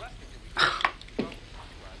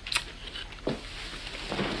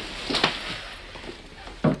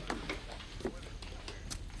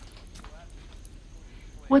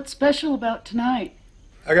 What's special about tonight?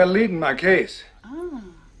 I got a lead in my case. Ah.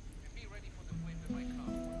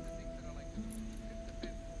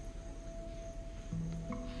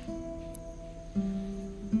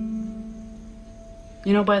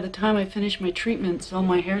 You know, by the time I finish my treatments, all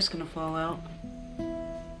my hair's gonna fall out.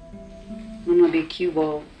 I'm gonna be a cue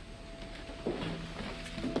ball.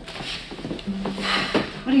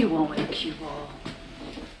 What do you want with a cue ball?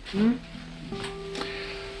 Hmm?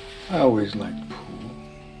 I always liked pool.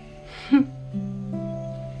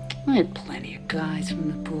 I had plenty of guys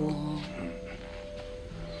from the pool.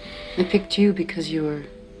 I picked you because you were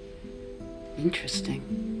interesting.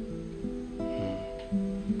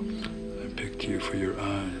 I picked you for your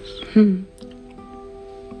eyes.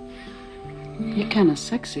 You're kind of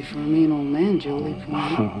sexy for a mean old man, Joe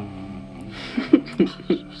Leaphorn.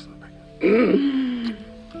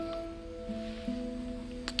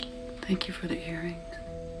 Thank you for the earrings.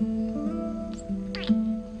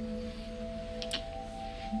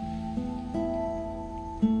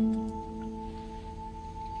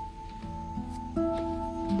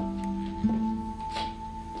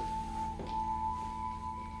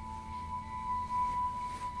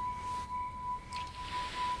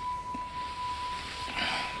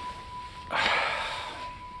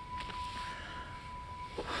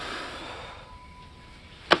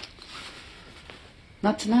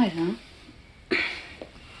 Not tonight, huh?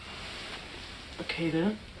 Okay,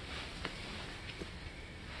 then.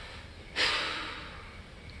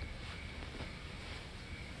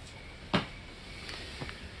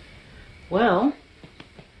 Well,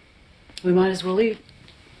 we might as well eat.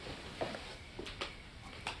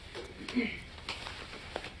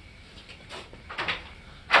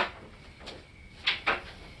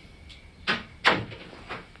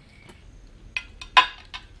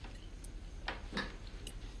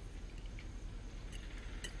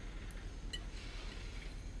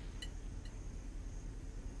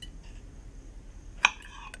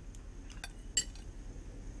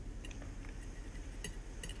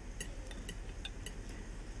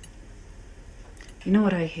 You know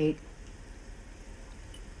what I hate?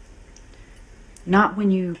 Not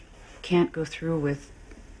when you can't go through with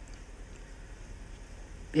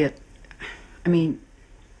it. I mean,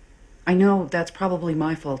 I know that's probably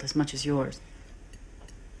my fault as much as yours.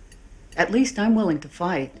 At least I'm willing to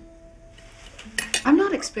fight. I'm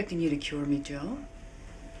not expecting you to cure me, Joe.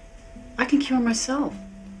 I can cure myself.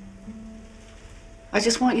 I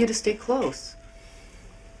just want you to stay close.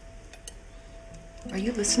 Are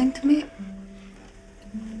you listening to me?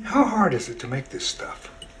 How hard is it to make this stuff?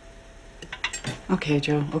 Okay,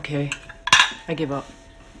 Joe, okay. I give up.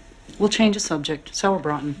 We'll change the subject.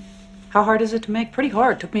 Sauerbraten. How hard is it to make? Pretty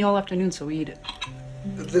hard. Took me all afternoon, so eat it.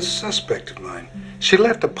 This suspect of mine, she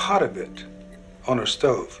left a pot of it on her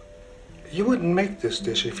stove. You wouldn't make this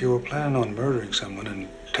dish if you were planning on murdering someone and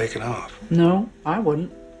taking off. No, I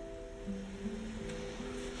wouldn't.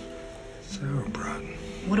 Sauerbraten.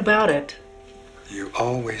 What about it? You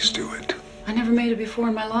always do it. I never made it before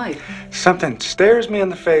in my life. Something stares me in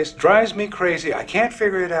the face, drives me crazy, I can't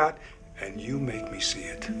figure it out, and you make me see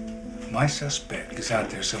it. My suspect is out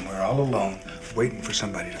there somewhere all alone, waiting for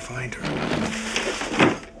somebody to find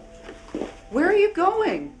her. Where are you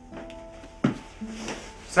going?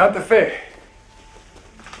 Santa Fe.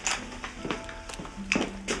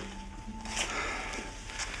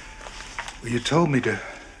 Well, you told me to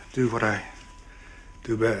do what I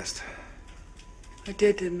do best. I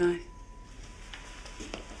did, didn't I?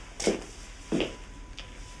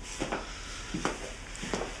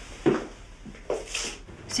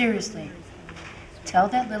 Seriously, tell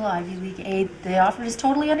that little Ivy League aide the offer is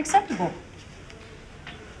totally unacceptable.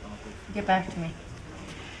 Get back to me.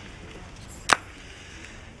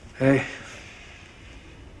 Hey.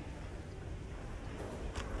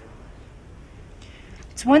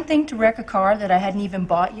 It's one thing to wreck a car that I hadn't even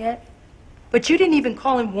bought yet, but you didn't even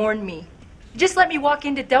call and warn me. You just let me walk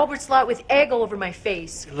into Delbert's lot with egg all over my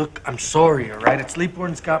face. Look, I'm sorry, all right? It's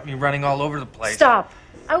Leaphorn's got me running all over the place. Stop.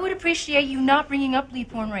 I would appreciate you not bringing up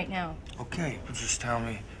Leaphorn right now. Okay, but just tell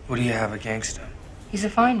me, what do you have against him? He's a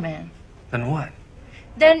fine man. Then what?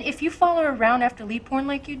 Then, if you follow around after Leaphorn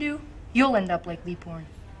like you do, you'll end up like Leaphorn.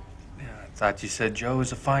 Yeah, I thought you said Joe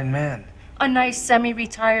was a fine man. A nice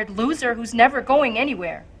semi-retired loser who's never going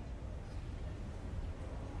anywhere.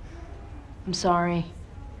 I'm sorry.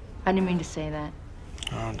 I didn't mean to say that.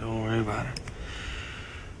 Oh, don't worry about it.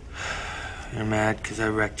 You're mad because I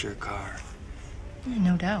wrecked your car.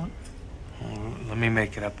 No doubt. Well, let me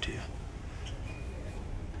make it up to you.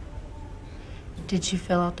 Did you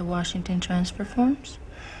fill out the Washington transfer forms?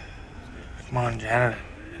 Come on, Janet.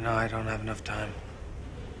 You know I don't have enough time.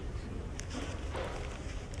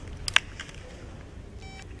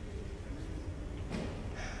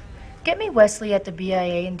 Get me Wesley at the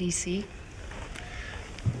BIA in D.C.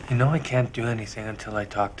 You know I can't do anything until I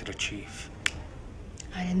talk to the chief.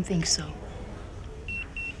 I didn't think so.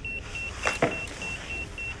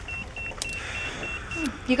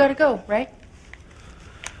 You gotta go, right?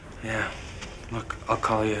 Yeah. Look, I'll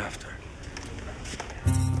call you after.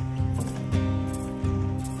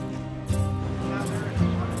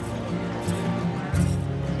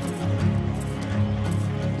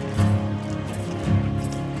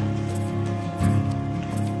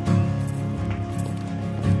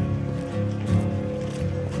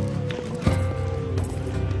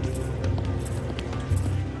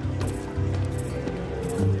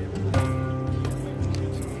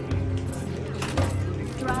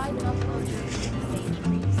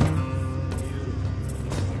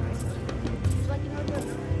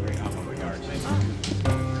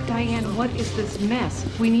 What is this mess?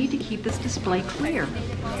 We need to keep this display clear.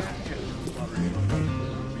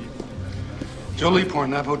 Joe Leaphorn,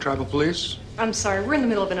 Navajo Tribal Police. I'm sorry, we're in the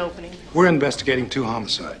middle of an opening. We're investigating 2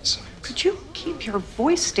 homicides. Could you keep your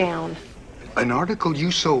voice down? An article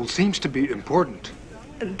you sold seems to be important.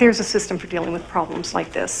 There's a system for dealing with problems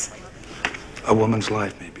like this. A woman's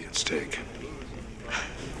life may be at stake.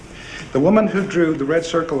 The woman who drew the red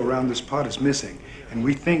circle around this pot is missing, and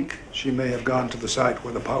we think she may have gone to the site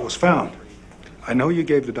where the pot was found. I know you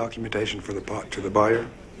gave the documentation for the pot to the buyer.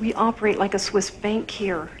 We operate like a Swiss bank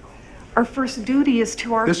here. Our first duty is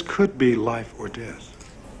to our... This could be life or death.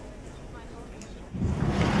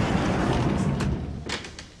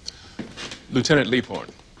 Lieutenant Leaphorn.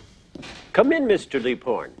 Come in, Mr.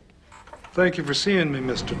 Leaphorn. Thank you for seeing me,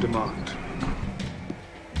 Mr. DeMont.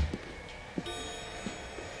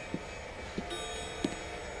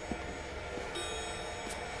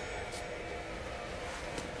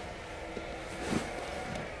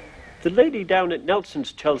 The lady down at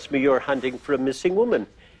Nelson's tells me you're hunting for a missing woman,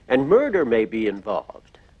 and murder may be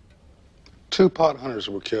involved. 2 pot hunters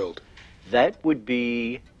were killed. That would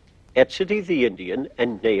be Etsity the Indian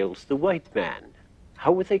and Nails the white man.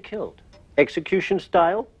 How were they killed? Execution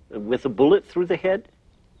style? With a bullet through the head?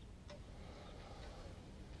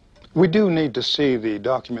 We do need to see the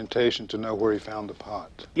documentation to know where he found the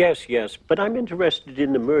pot. Yes, but I'm interested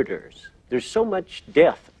in the murders. There's so much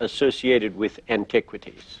death associated with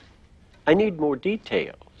antiquities. I need more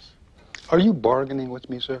details. Are you bargaining with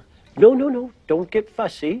me, sir? No. Don't get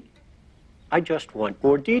fussy. I just want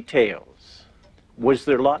more details. Was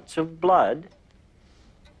there lots of blood?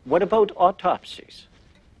 What about autopsies?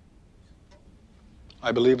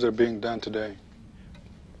 I believe they're being done today.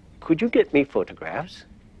 Could you get me photographs?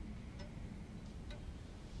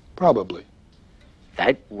 Probably.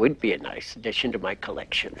 That would be a nice addition to my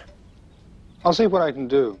collection. I'll see what I can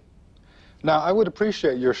do. Now, I would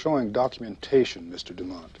appreciate your showing documentation, Mr.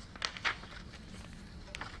 Dumont.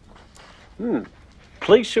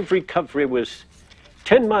 Place of recovery was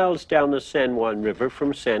 10 miles down the San Juan River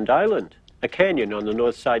from Sand Island, a canyon on the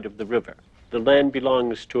north side of the river. The land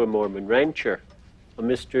belongs to a Mormon rancher, a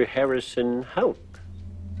Mr. Harrison Houck.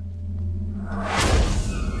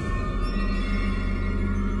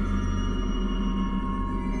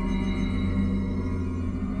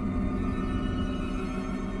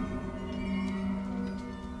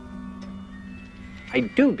 I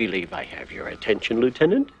do believe I have your attention,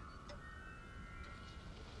 Lieutenant.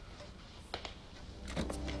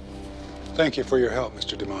 Thank you for your help,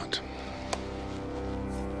 Mr. Dumont.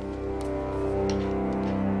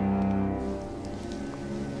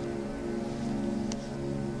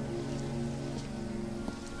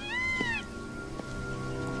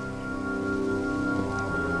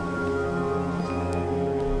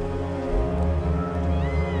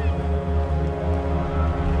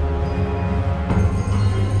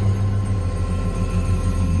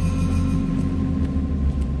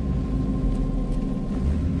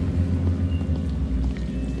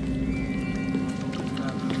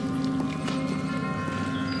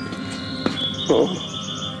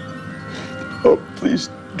 Oh, please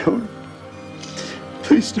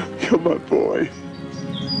don't kill my boy.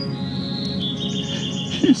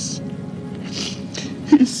 He's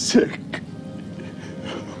sick.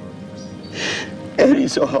 And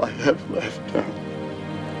he's all I have left now.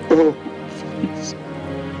 Oh, please.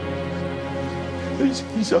 Please,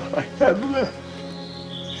 he's all I have left.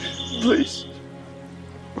 Please.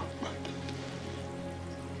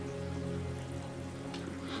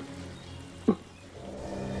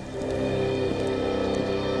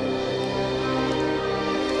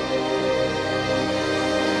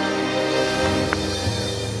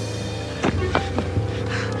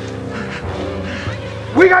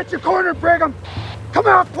 We got you cornered, Brigham! Come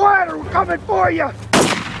out quiet or we're coming for you!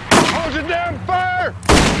 Hold your damn fire!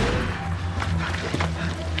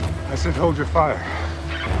 I said hold your fire.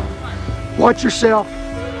 Watch yourself.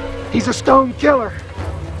 He's a stone killer.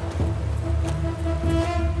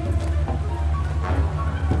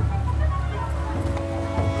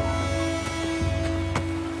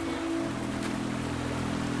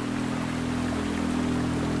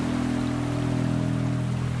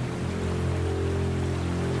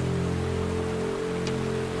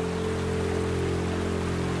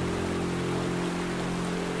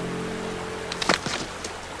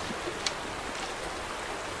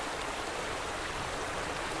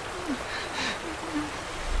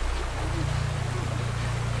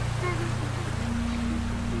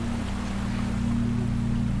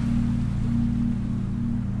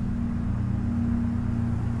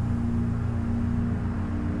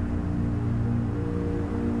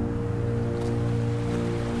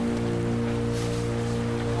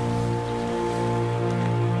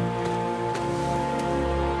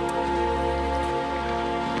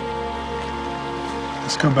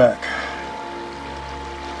 Let's come back.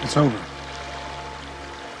 It's over.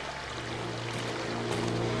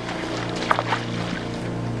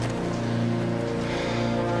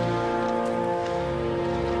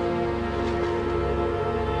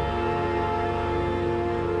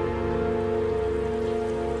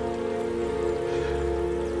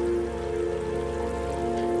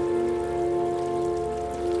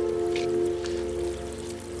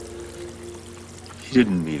 He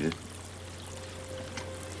didn't mean it.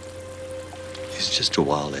 He's just a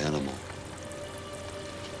wild animal.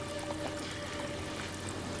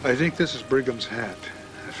 I think this is Brigham's hat.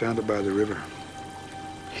 I found it by the river.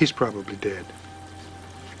 He's probably dead.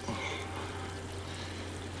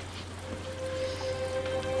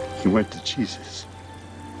 He went to Jesus.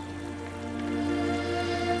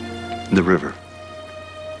 In the river.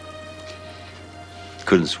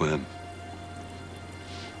 Couldn't swim.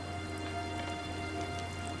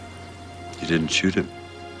 You didn't shoot him.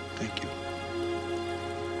 Thank you.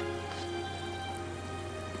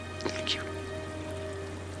 Thank you.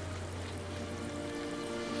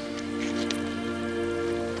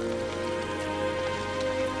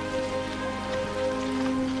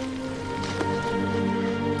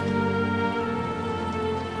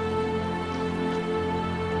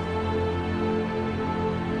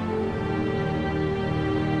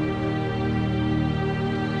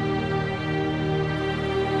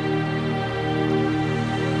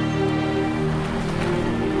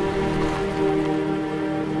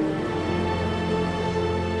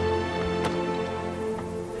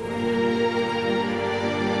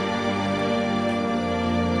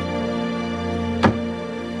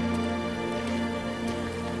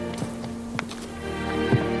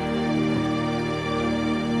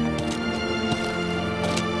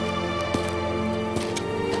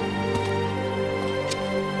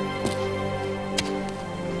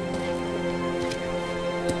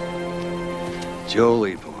 Joe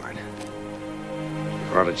Leaphorn. You've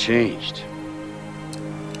hardly changed.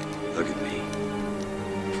 Look at me.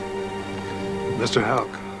 Mr. Houck.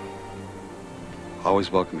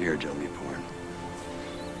 Always welcome here, Joe Leaphorn.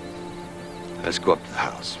 Let's go up to the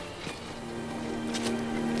house.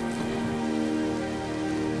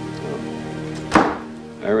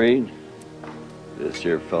 Irene, this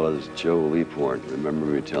here fella's Joe Leaphorn. Remember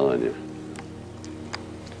me telling you.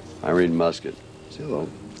 Irene Musket. Say hello.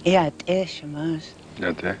 Yeah, it is, Shamas.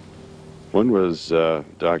 Okay. When was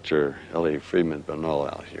Dr. Ellie Freeman Bernal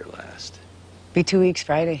out here last? Be 2 weeks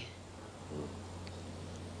Friday.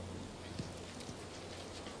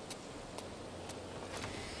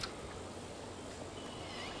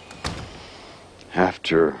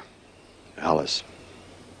 After Alice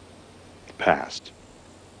passed,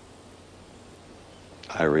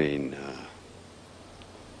 Irene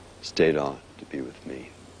stayed on to be with me.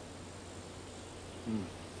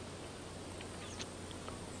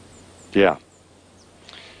 Yeah.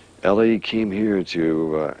 Ellie came here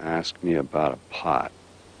to ask me about a pot.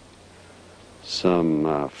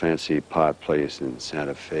 Some fancy pot place in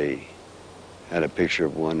Santa Fe. Had a picture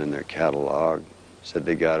of one in their catalog. Said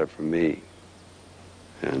they got it from me.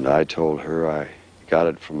 And I told her I got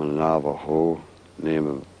it from a Navajo named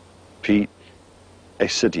of Pete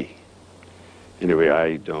Acity. Anyway,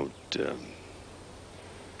 I don't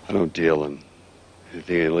deal in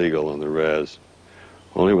anything illegal on the res.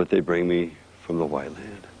 Only what they bring me from the white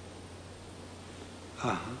land.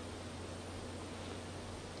 Uh-huh.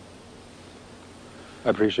 I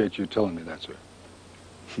appreciate you telling me that, sir.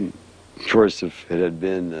 Of course, if it had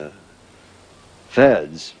been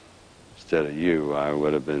feds instead of you, I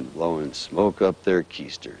would have been blowing smoke up their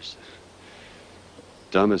keisters.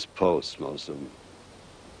 Dumbest posts, most of them.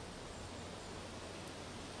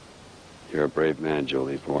 You're a brave man, Joe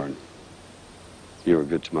Leaphorn. You were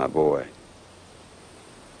good to my boy.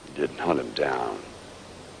 You didn't hunt him down.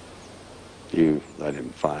 You let him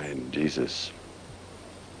find Jesus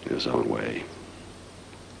in his own way.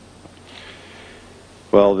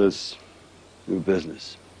 Well, this new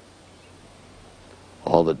business,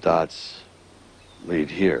 all the dots lead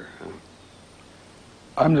here, huh?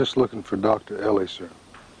 I'm just looking for Dr. Ellie, sir.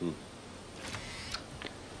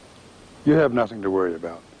 You have nothing to worry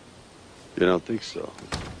about. You don't think so?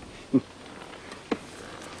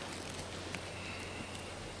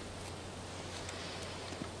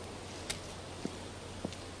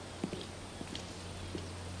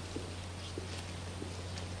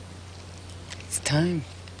 It's time.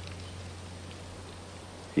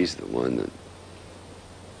 He's the one that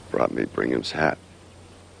brought me Bringham's hat.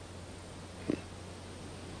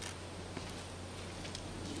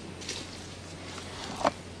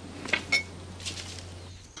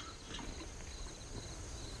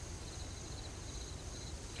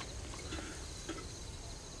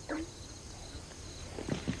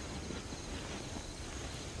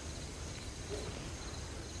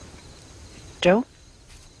 Joe?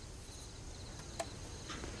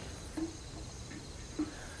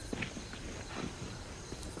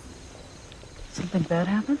 Something bad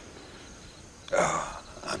happened? Oh,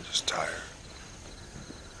 I'm just tired.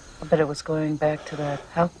 I bet it was going back to that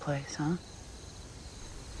health place, huh?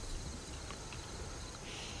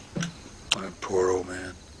 That poor old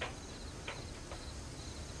man.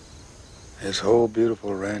 His whole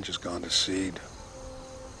beautiful ranch has gone to seed.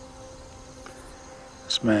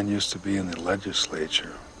 This man used to be in the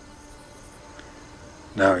legislature.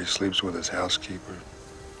 Now he sleeps with his housekeeper,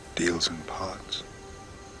 deals in pots.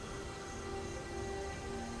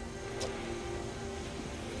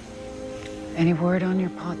 Any word on your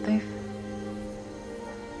pot thief?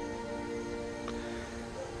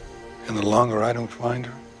 And the longer I don't find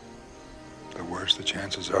her, the worse the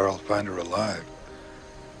chances are I'll find her alive.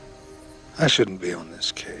 I shouldn't be on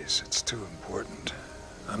this case. It's too important.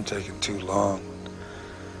 I'm taking too long.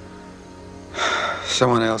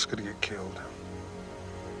 Someone else could get killed.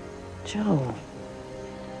 Joe.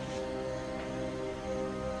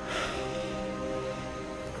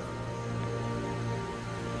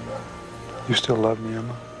 You still love me,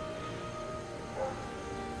 Emma?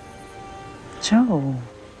 Joe.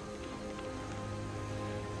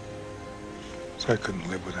 So I couldn't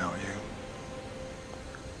live without you.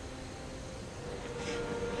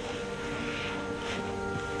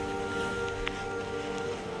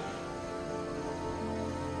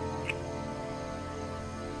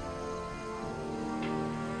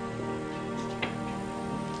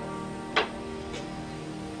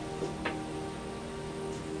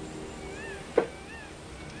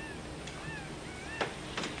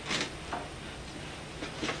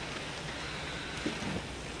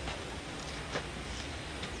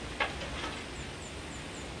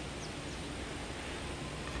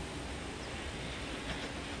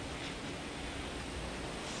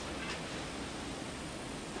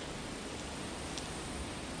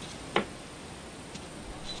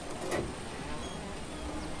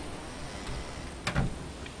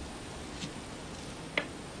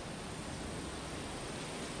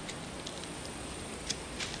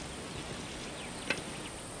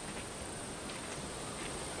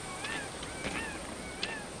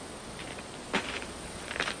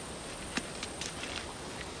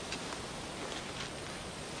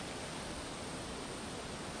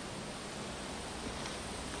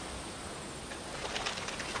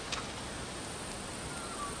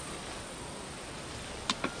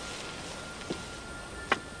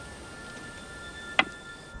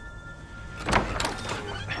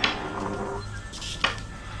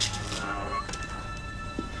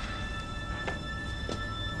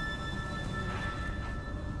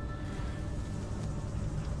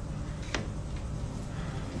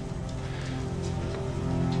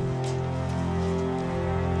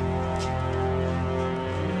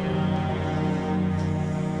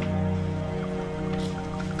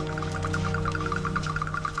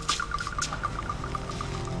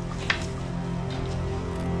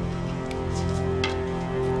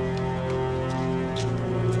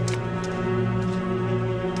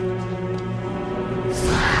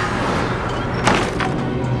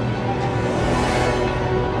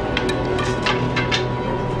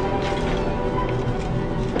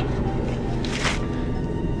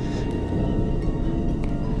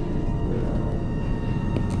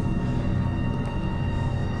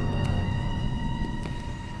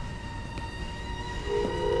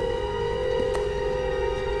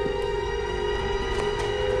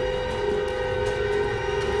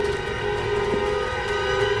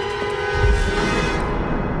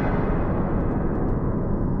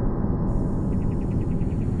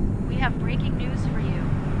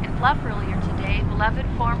 Bluff earlier today, beloved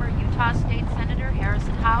former Utah State Senator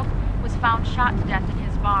Harrison Houck was found shot to death in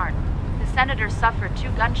his barn. The senator suffered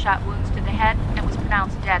 2 gunshot wounds to the head and was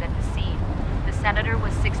pronounced dead at the scene. The senator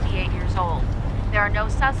was 68 years old. There are no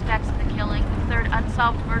suspects in the killing, the third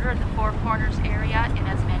unsolved murder in the Four Corners area in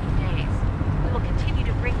as many days. We will continue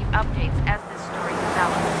to bring you updates as this story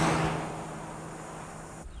develops.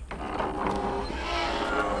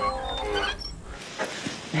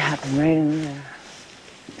 It happened right in there.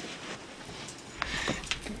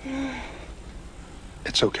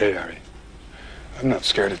 It's okay, Eyre. I'm not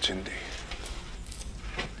scared of Jindy.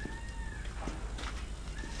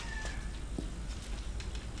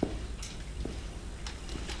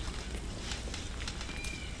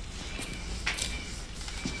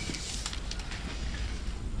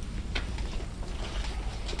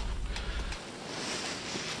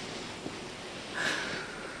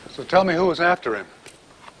 So tell me who was after him.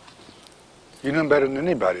 You knew him better than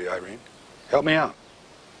anybody, Irene. Help me out.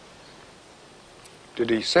 Did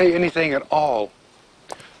he say anything at all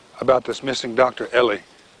about this missing Dr. Ellie?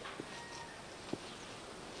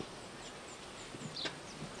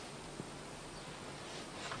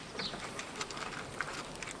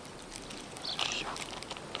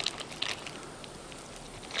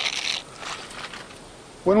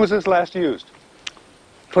 When was this last used?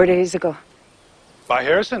 4 days ago. By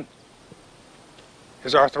Harrison?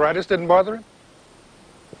 His arthritis didn't bother him?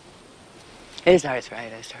 His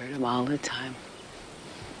arthritis hurt him all the time.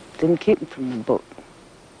 Didn't keep him from the boat.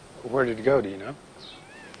 Where did he go, do you know?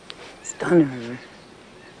 It's down the river.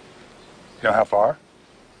 You know how far?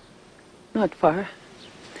 Not far.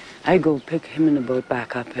 I go pick him and the boat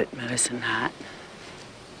back up at Medicine Hat.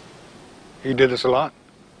 He did this a lot?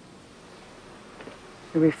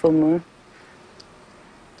 Every full moon.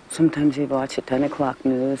 Sometimes he'd watch the 10 o'clock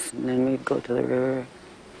news, and then we'd go to the river.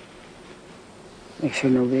 Make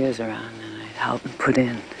sure nobody was around, and I'd help him put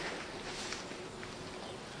in.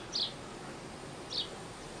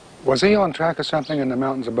 Was he on track of something in the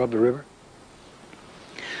mountains above the river?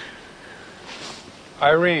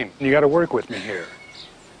 Irene, you gotta work with me here.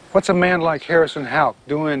 What's a man like Harrison Houck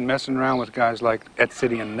doing messing around with guys like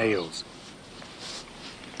Etzidian Nails?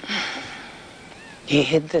 He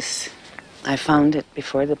hid this. I found it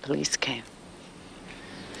before the police came.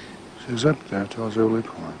 She's up there, tells her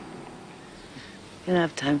Leaphorn. You don't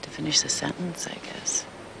have time to finish the sentence, I guess.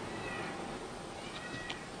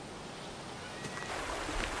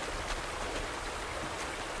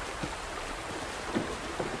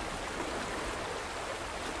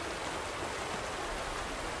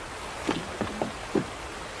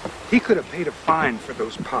 He could have paid a fine for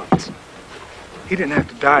those pots. He didn't have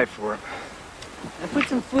to die for them. I put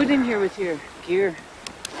some food in here with your gear.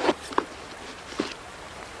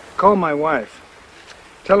 Call my wife.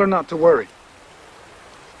 Tell her not to worry.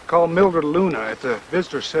 Call Mildred Luna at the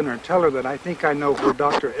visitor center and tell her that I think I know where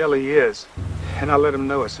Dr. Ellie is. And I'll let him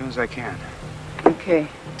know as soon as I can. Okay.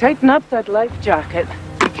 Tighten up that life jacket.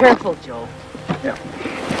 Be careful, Joe. Yeah.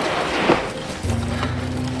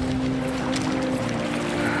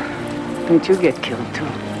 Don't you get killed, too.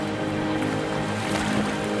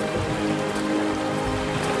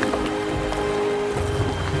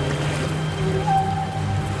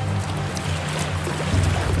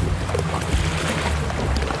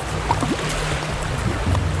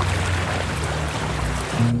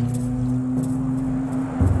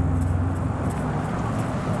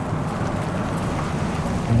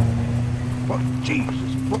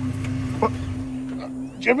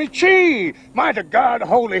 Jimmy Chee! Mighty God,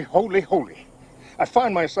 holy, holy, holy. I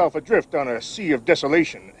find myself adrift on a sea of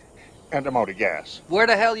desolation, and I'm out of gas. Where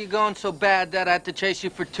the hell you going so bad that I had to chase you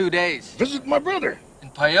for 2 days? Visit my brother.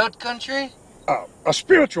 In Paiute country? A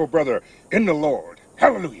spiritual brother in the Lord.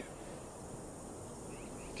 Hallelujah.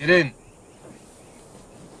 Get in.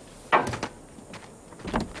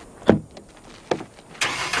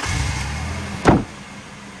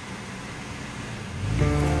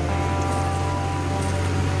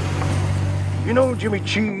 You know, Jimmy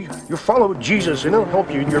Chee, you follow Jesus and he'll help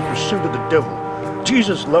you in your pursuit of the devil.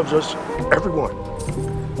 Jesus loves us, everyone.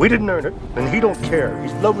 We didn't earn it, and he don't care.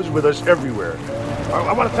 His love is with us everywhere.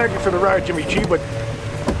 I want to thank you for the ride, Jimmy Chee, but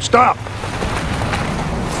stop.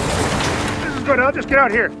 This is good. I'll just get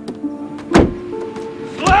out here.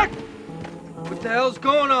 Slack! What the hell's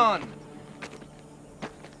going on?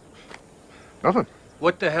 Nothing.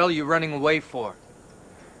 What the hell are you running away for?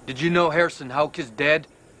 Did you know Harrison Houck is dead?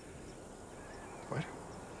 What?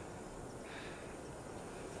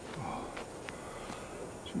 Oh.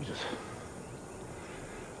 Jesus.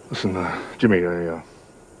 Listen, Jimmy,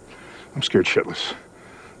 I'm scared shitless.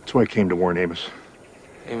 That's why I came to warn Amos.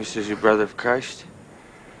 Amos is your brother of Christ?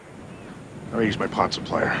 I'll use my pot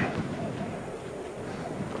supplier.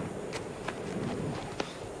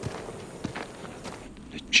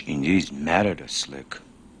 The Chinese mad at us, Slick.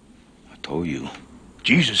 I told you.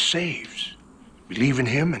 Jesus saves. Believe in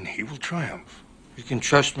him and he will triumph. You can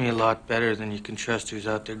trust me a lot better than you can trust who's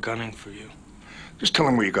out there gunning for you. Just tell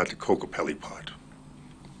him where you got the Cocopelli pot.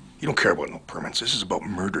 You don't care about no permits. This is about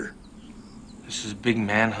murder. This is a big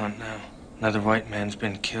manhunt now. Another white man's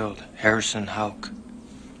been killed. Harrison Houck.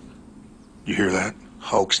 You hear that?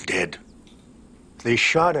 Houck's dead. They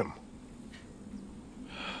shot him.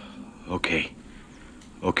 Okay.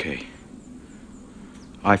 Okay.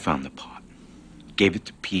 I found the pot. Gave it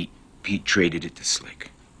to Pete. Pete traded it to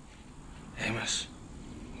Slick. Amos,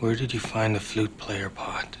 where did you find the flute player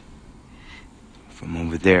pot? From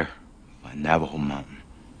over there, by Navajo Mountain.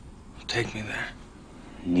 Take me there.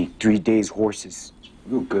 Need 3 days' horses.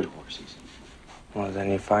 Real good horses. Well, then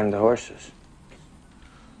you find the horses.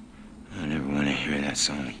 I never want to hear that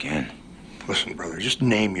song again. Listen, brother, just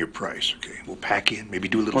name your price, okay? We'll pack in, maybe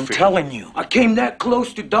do a little I'm favor. telling you, I came that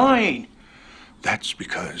close to dying. That's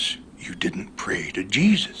because you didn't pray to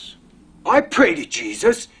Jesus. I pray to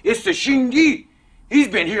Jesus. It's the Xingyi. He's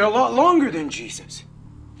been here a lot longer than Jesus.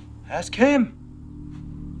 Ask him.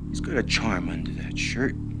 He's got a charm under that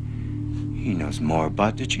shirt. He knows more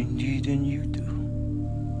about the Xingyi than you do.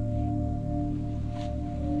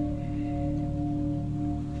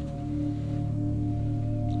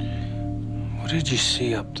 What did you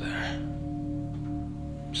see up there?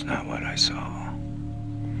 It's not what I saw.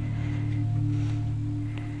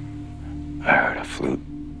 I heard a flute.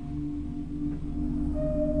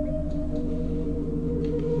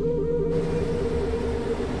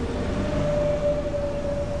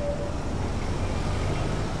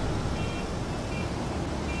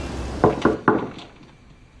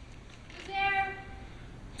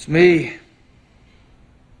 It's me.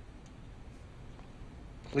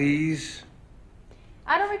 Please?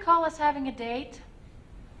 I don't recall us having a date.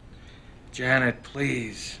 Janet,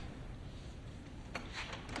 please.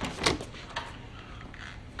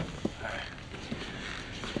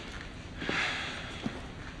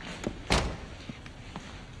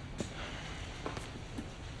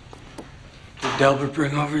 Did Delbert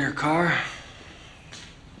bring over your car?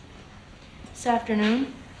 This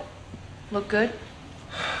afternoon. Look good?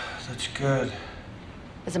 That's good.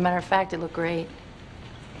 As a matter of fact, it looked great.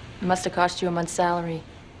 It must have cost you a month's salary.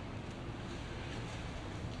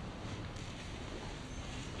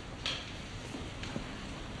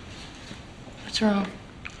 What's wrong?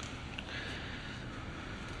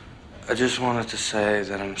 I just wanted to say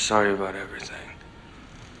that I'm sorry about everything.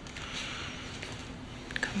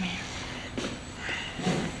 Come here.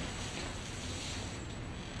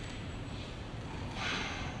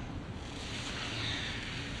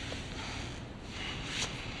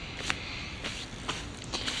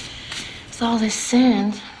 With all this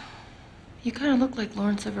sand, you kind of look like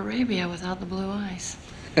Lawrence of Arabia without the blue eyes.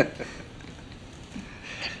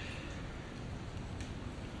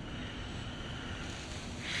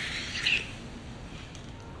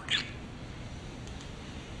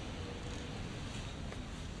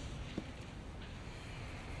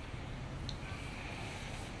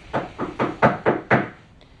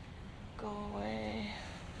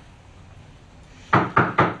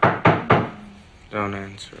 Don't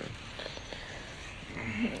answer it.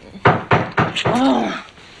 Oh.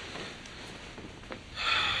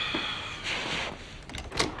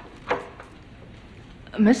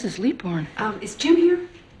 Mrs. Leaphorn. Is Jim here?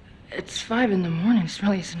 It's 5 in the morning. This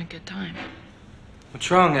really isn't a good time.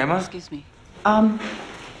 What's wrong, Emma? Excuse me. I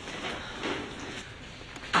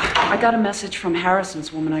got a message from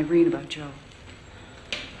Harrison's woman, Irene, about Joe.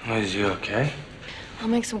 Is he okay? I'll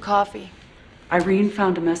make some coffee. Irene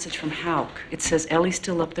found a message from Houck. It says Ellie's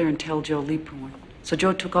still up there and tell Joe Leaphorn. So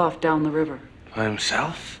Joe took off down the river. By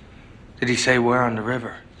himself? Did he say where on the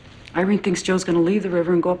river? Irene thinks Joe's gonna leave the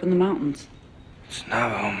river and go up in the mountains. It's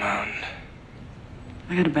Navajo Mountain.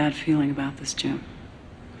 I got a bad feeling about this, Jim.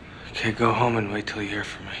 Okay, go home and wait till you hear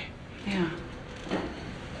from me. Yeah.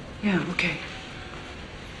 Yeah, okay.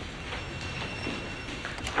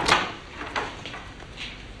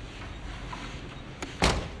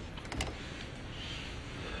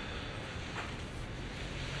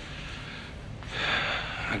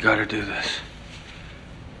 I gotta do this.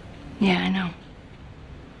 Yeah, I know.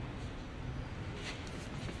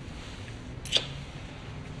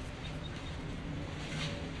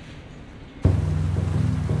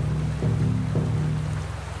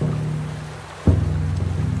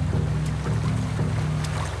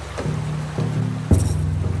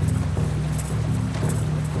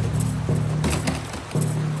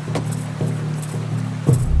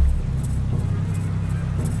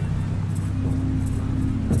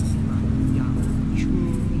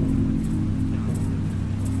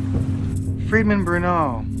 Friedman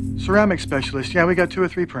Bernal, ceramic specialist. Yeah, we got 2 or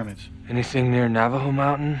 3 permits. Anything near Navajo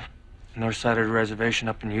Mountain? North side of the reservation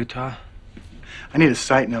up in Utah? I need a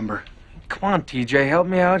site number. Come on, TJ, help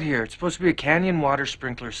me out here. It's supposed to be a canyon water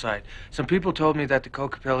sprinkler site. Some people told me that the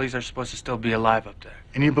Kokopellis are supposed to still be alive up there.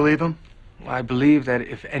 And you believe them? Well, I believe that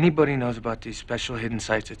if anybody knows about these special hidden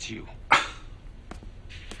sites, it's you.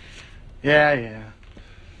 Yeah.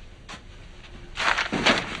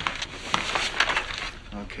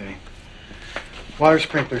 Okay. Water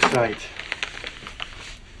sprinkler site.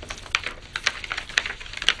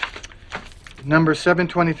 Number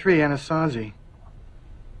 723, Anasazi.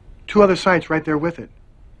 2 other sites right there with it.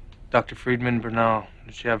 Dr. Friedman Bernal,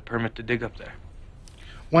 does she have a permit to dig up there?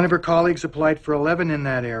 One of her colleagues applied for 11 in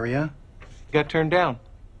that area. Got turned down.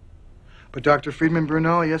 But Dr. Friedman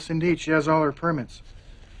Bernal, yes indeed, she has all her permits.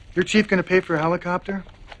 Your chief gonna pay for a helicopter?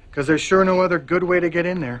 Because there's sure no other good way to get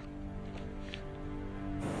in there.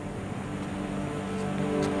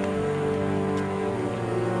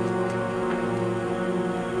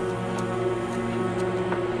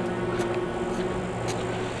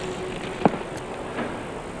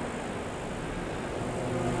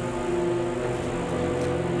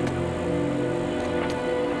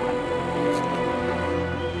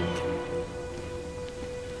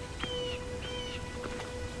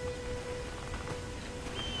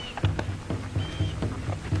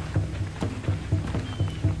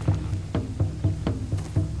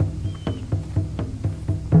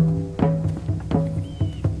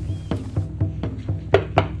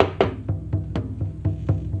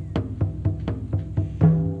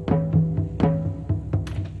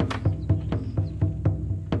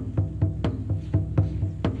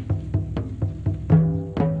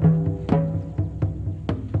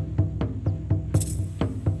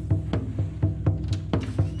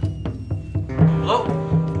 Hello?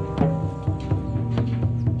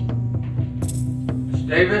 Miss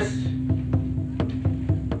Davis?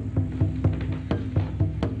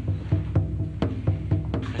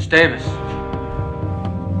 Miss Davis?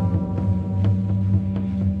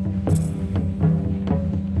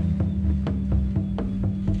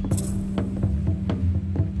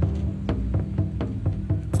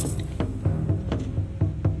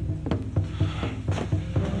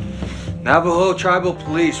 Navajo Tribal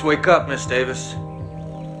Police, wake up, Miss Davis.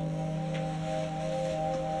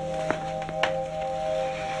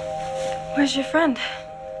 Where's your friend?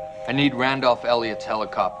 I need Randolph Elliott's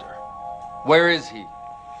helicopter. Where is he?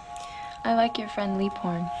 I like your friend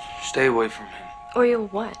Leaphorn. Stay away from him. Or you'll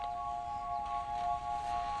what?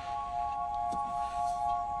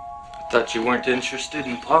 I thought you weren't interested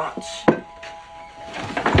in pots.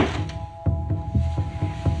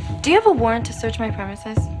 Do you have a warrant to search my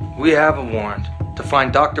premises? We have a warrant to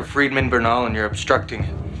find Dr. Friedman Bernal, and you're obstructing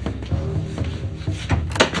it.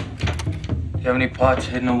 Do you have any pots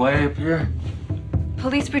hidden away up here?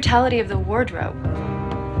 Police brutality of the wardrobe.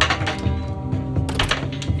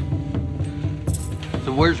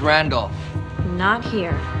 So where's Randolph? Not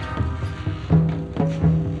here.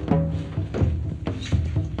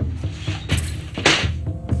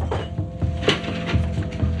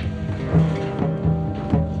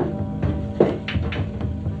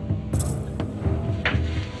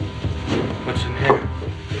 What's in here?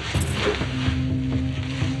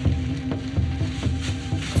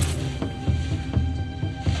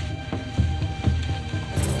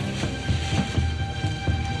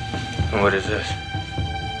 And what is this?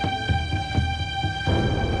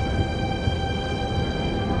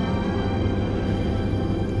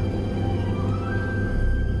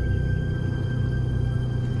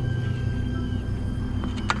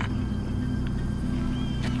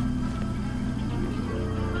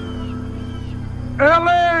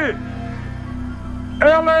 Ellie!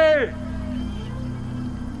 Ellie!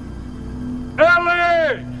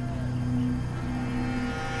 Ellie!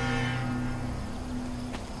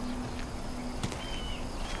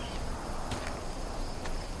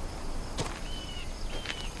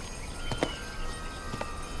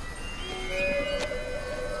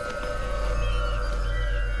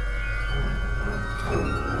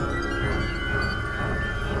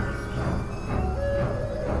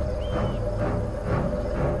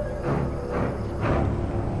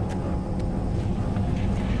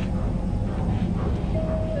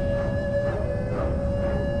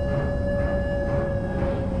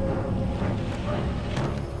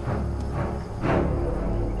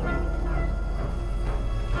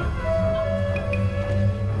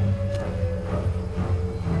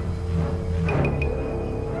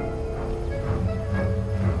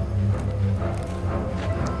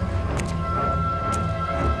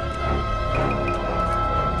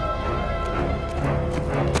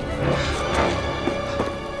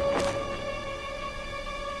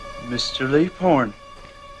 Mr. Leaphorn.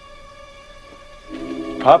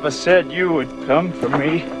 Papa said you would come for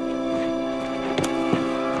me.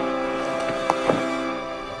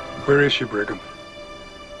 Where is she, Brigham?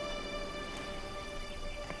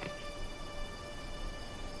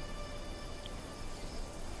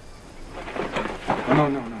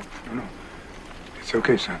 No. It's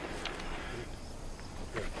okay, son.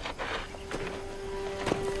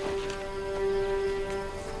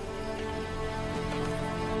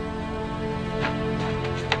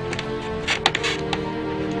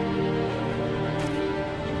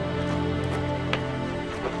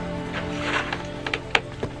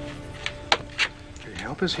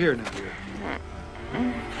 Help us here now, dear.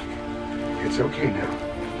 It's okay now.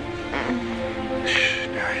 Shh,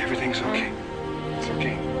 now everything's okay. It's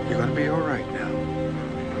okay. You're gonna be all right now.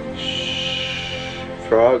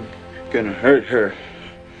 Frog gonna hurt her.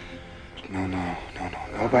 No.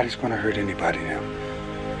 Nobody's gonna hurt anybody now.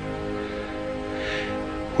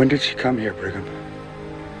 When did she come here, Brigham?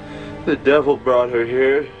 The devil brought her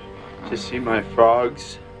here to see my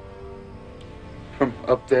frogs from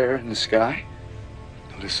up there in the sky.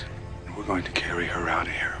 Now listen, we're going to carry her out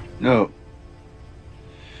of here. No.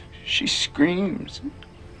 She screams.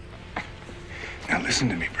 Now listen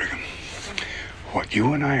to me, Brigham. What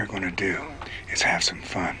you and I are going to do is have some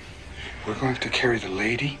fun. We're going to carry the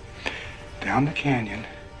lady down the canyon,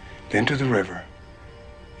 then to the river,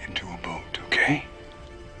 into a boat, okay?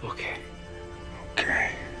 Okay.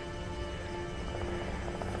 Okay.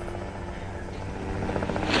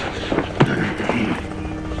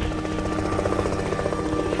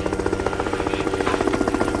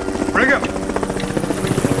 Brigham!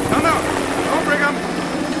 No, Brigham!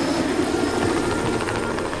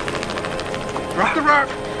 Drop the rock!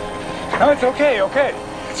 No, it's okay.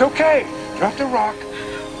 It's okay. Drop the rock.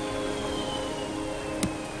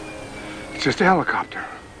 It's just a helicopter.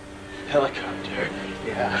 Helicopter?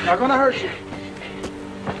 Yeah. It's not gonna hurt you.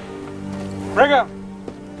 Brigham!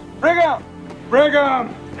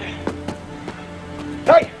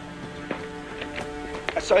 Hey!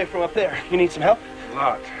 I saw you from up there. You need some help? A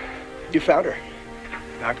lot. You found her.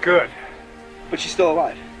 Not good. But she's still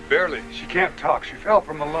alive. Barely. She can't talk. She fell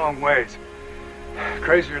from a long ways.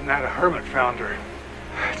 Crazier than that, a hermit found her.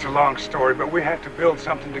 It's a long story, but we had to build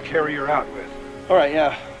something to carry her out with. All right,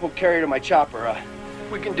 yeah. We'll carry her to my chopper.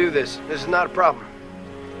 We can do this. This is not a problem.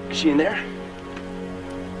 Is she in there?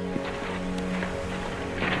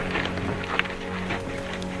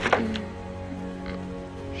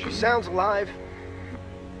 She sounds alive.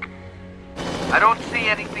 I don't see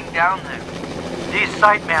anything down there. These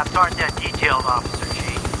site maps aren't that detailed, Officer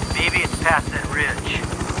Chee. Maybe it's past that ridge.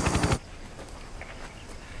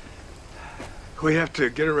 We have to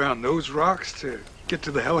get around those rocks to get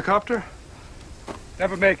to the helicopter?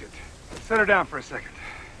 Never make it. Set her down for a second.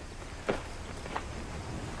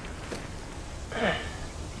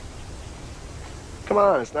 Come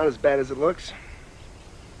on, it's not as bad as it looks.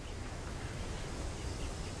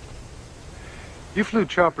 You flew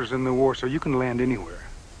choppers in the war, so you can land anywhere.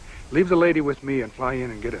 Leave the lady with me and fly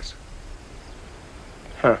in and get us.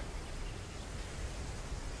 Huh.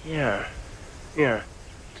 Yeah.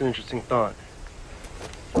 It's an interesting thought.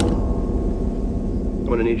 I'm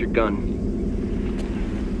gonna need your gun.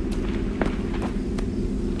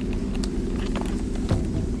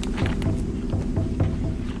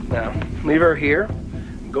 Now, leave her here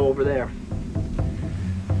and go over there.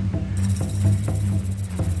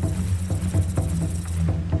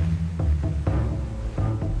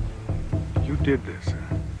 You did this.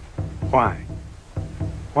 Why?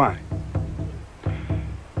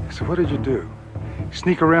 So what did you do?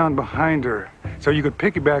 Sneak around behind her so you could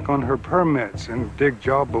piggyback on her permits and dig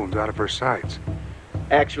jawbones out of her sights.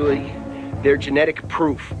 Actually, they're genetic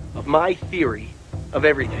proof of my theory of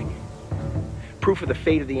everything. Proof of the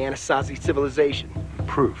fate of the Anasazi civilization.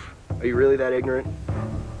 Proof? Are you really that ignorant?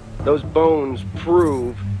 Those bones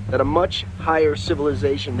prove that a much higher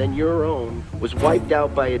civilization than your own was wiped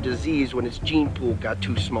out by a disease when its gene pool got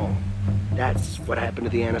too small. That's what happened to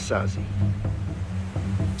the Anasazi.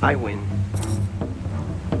 I win.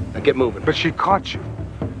 Now get moving. But she caught you.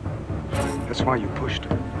 That's why you pushed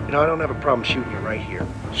her. You know, I don't have a problem shooting you right here.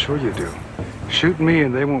 Sure you do. Shoot me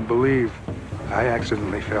and they won't believe I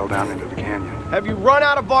accidentally fell down into the canyon. Have you run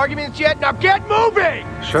out of arguments yet? Now get moving!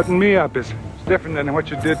 Shutting me up is different than what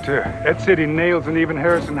you did to Ed City Nails and even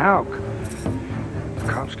Harrison Houck. The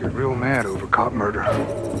cops get real mad over cop murder.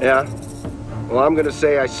 Yeah? Well, I'm gonna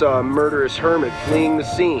say I saw a murderous hermit fleeing the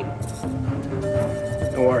scene.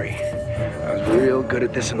 Don't worry. I was real good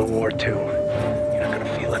at this in the war, too. You're not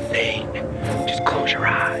gonna feel a thing. Just close your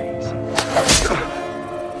eyes.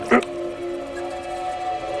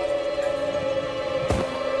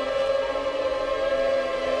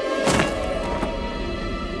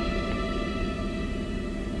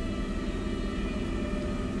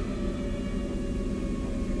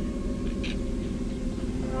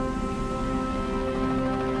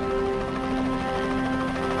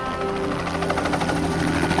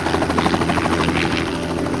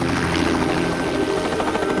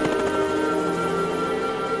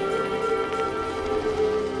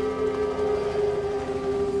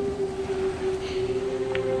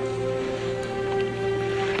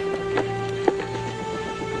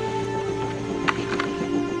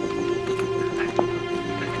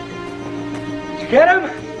 get him?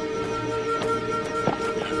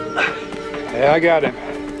 Yeah, I got him.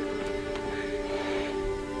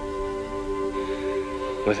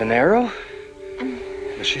 With an arrow?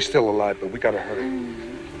 Yeah, she's still alive, but we gotta hurry.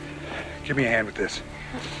 Give me a hand with this.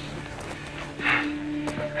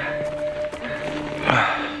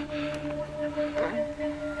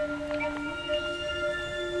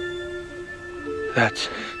 That's...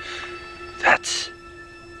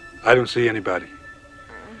 I don't see anybody.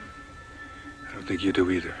 I don't think you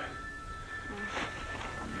do either.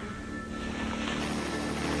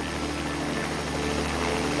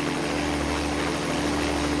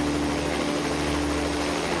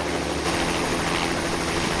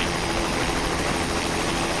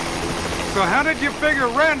 So how did you figure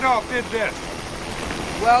Randolph did this?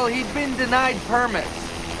 Well, he'd been denied permits.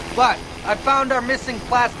 But I found our missing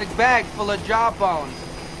plastic bag full of jawbones.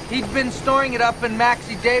 He'd been storing it up in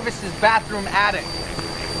Maxie Davis's bathroom attic.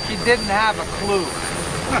 She didn't have a clue.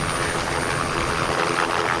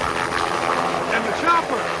 And the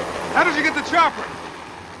chopper? How did you get the chopper?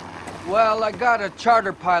 Well, I got a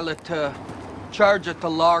charter pilot to charge it to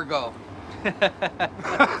Largo.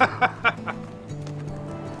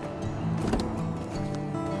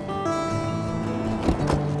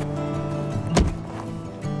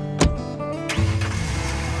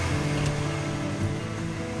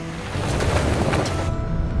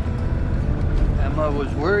 I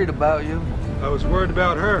was worried about you. I was worried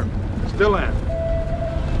about her. Still am.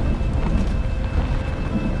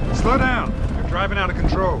 Slow down. You're driving out of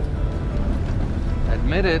control.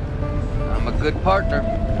 Admit it. I'm a good partner.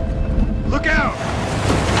 Look out!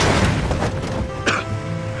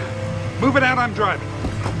 Move it out, I'm driving.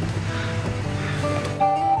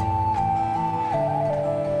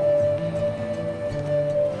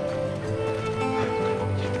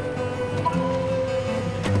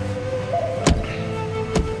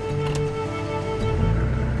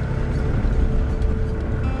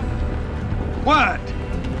 What?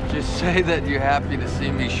 Just say that you're happy to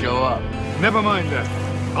see me show up. Never mind that.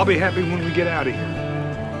 I'll be happy when we get out of here.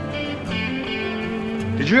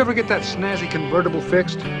 Did you ever get that snazzy convertible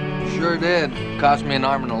fixed? Sure did. Cost me an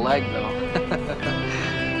arm and a leg, though.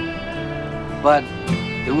 But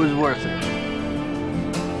it was worth it.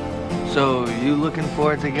 So, you looking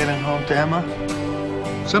forward to getting home to Emma?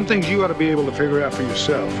 Some things you ought to be able to figure out for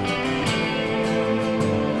yourself.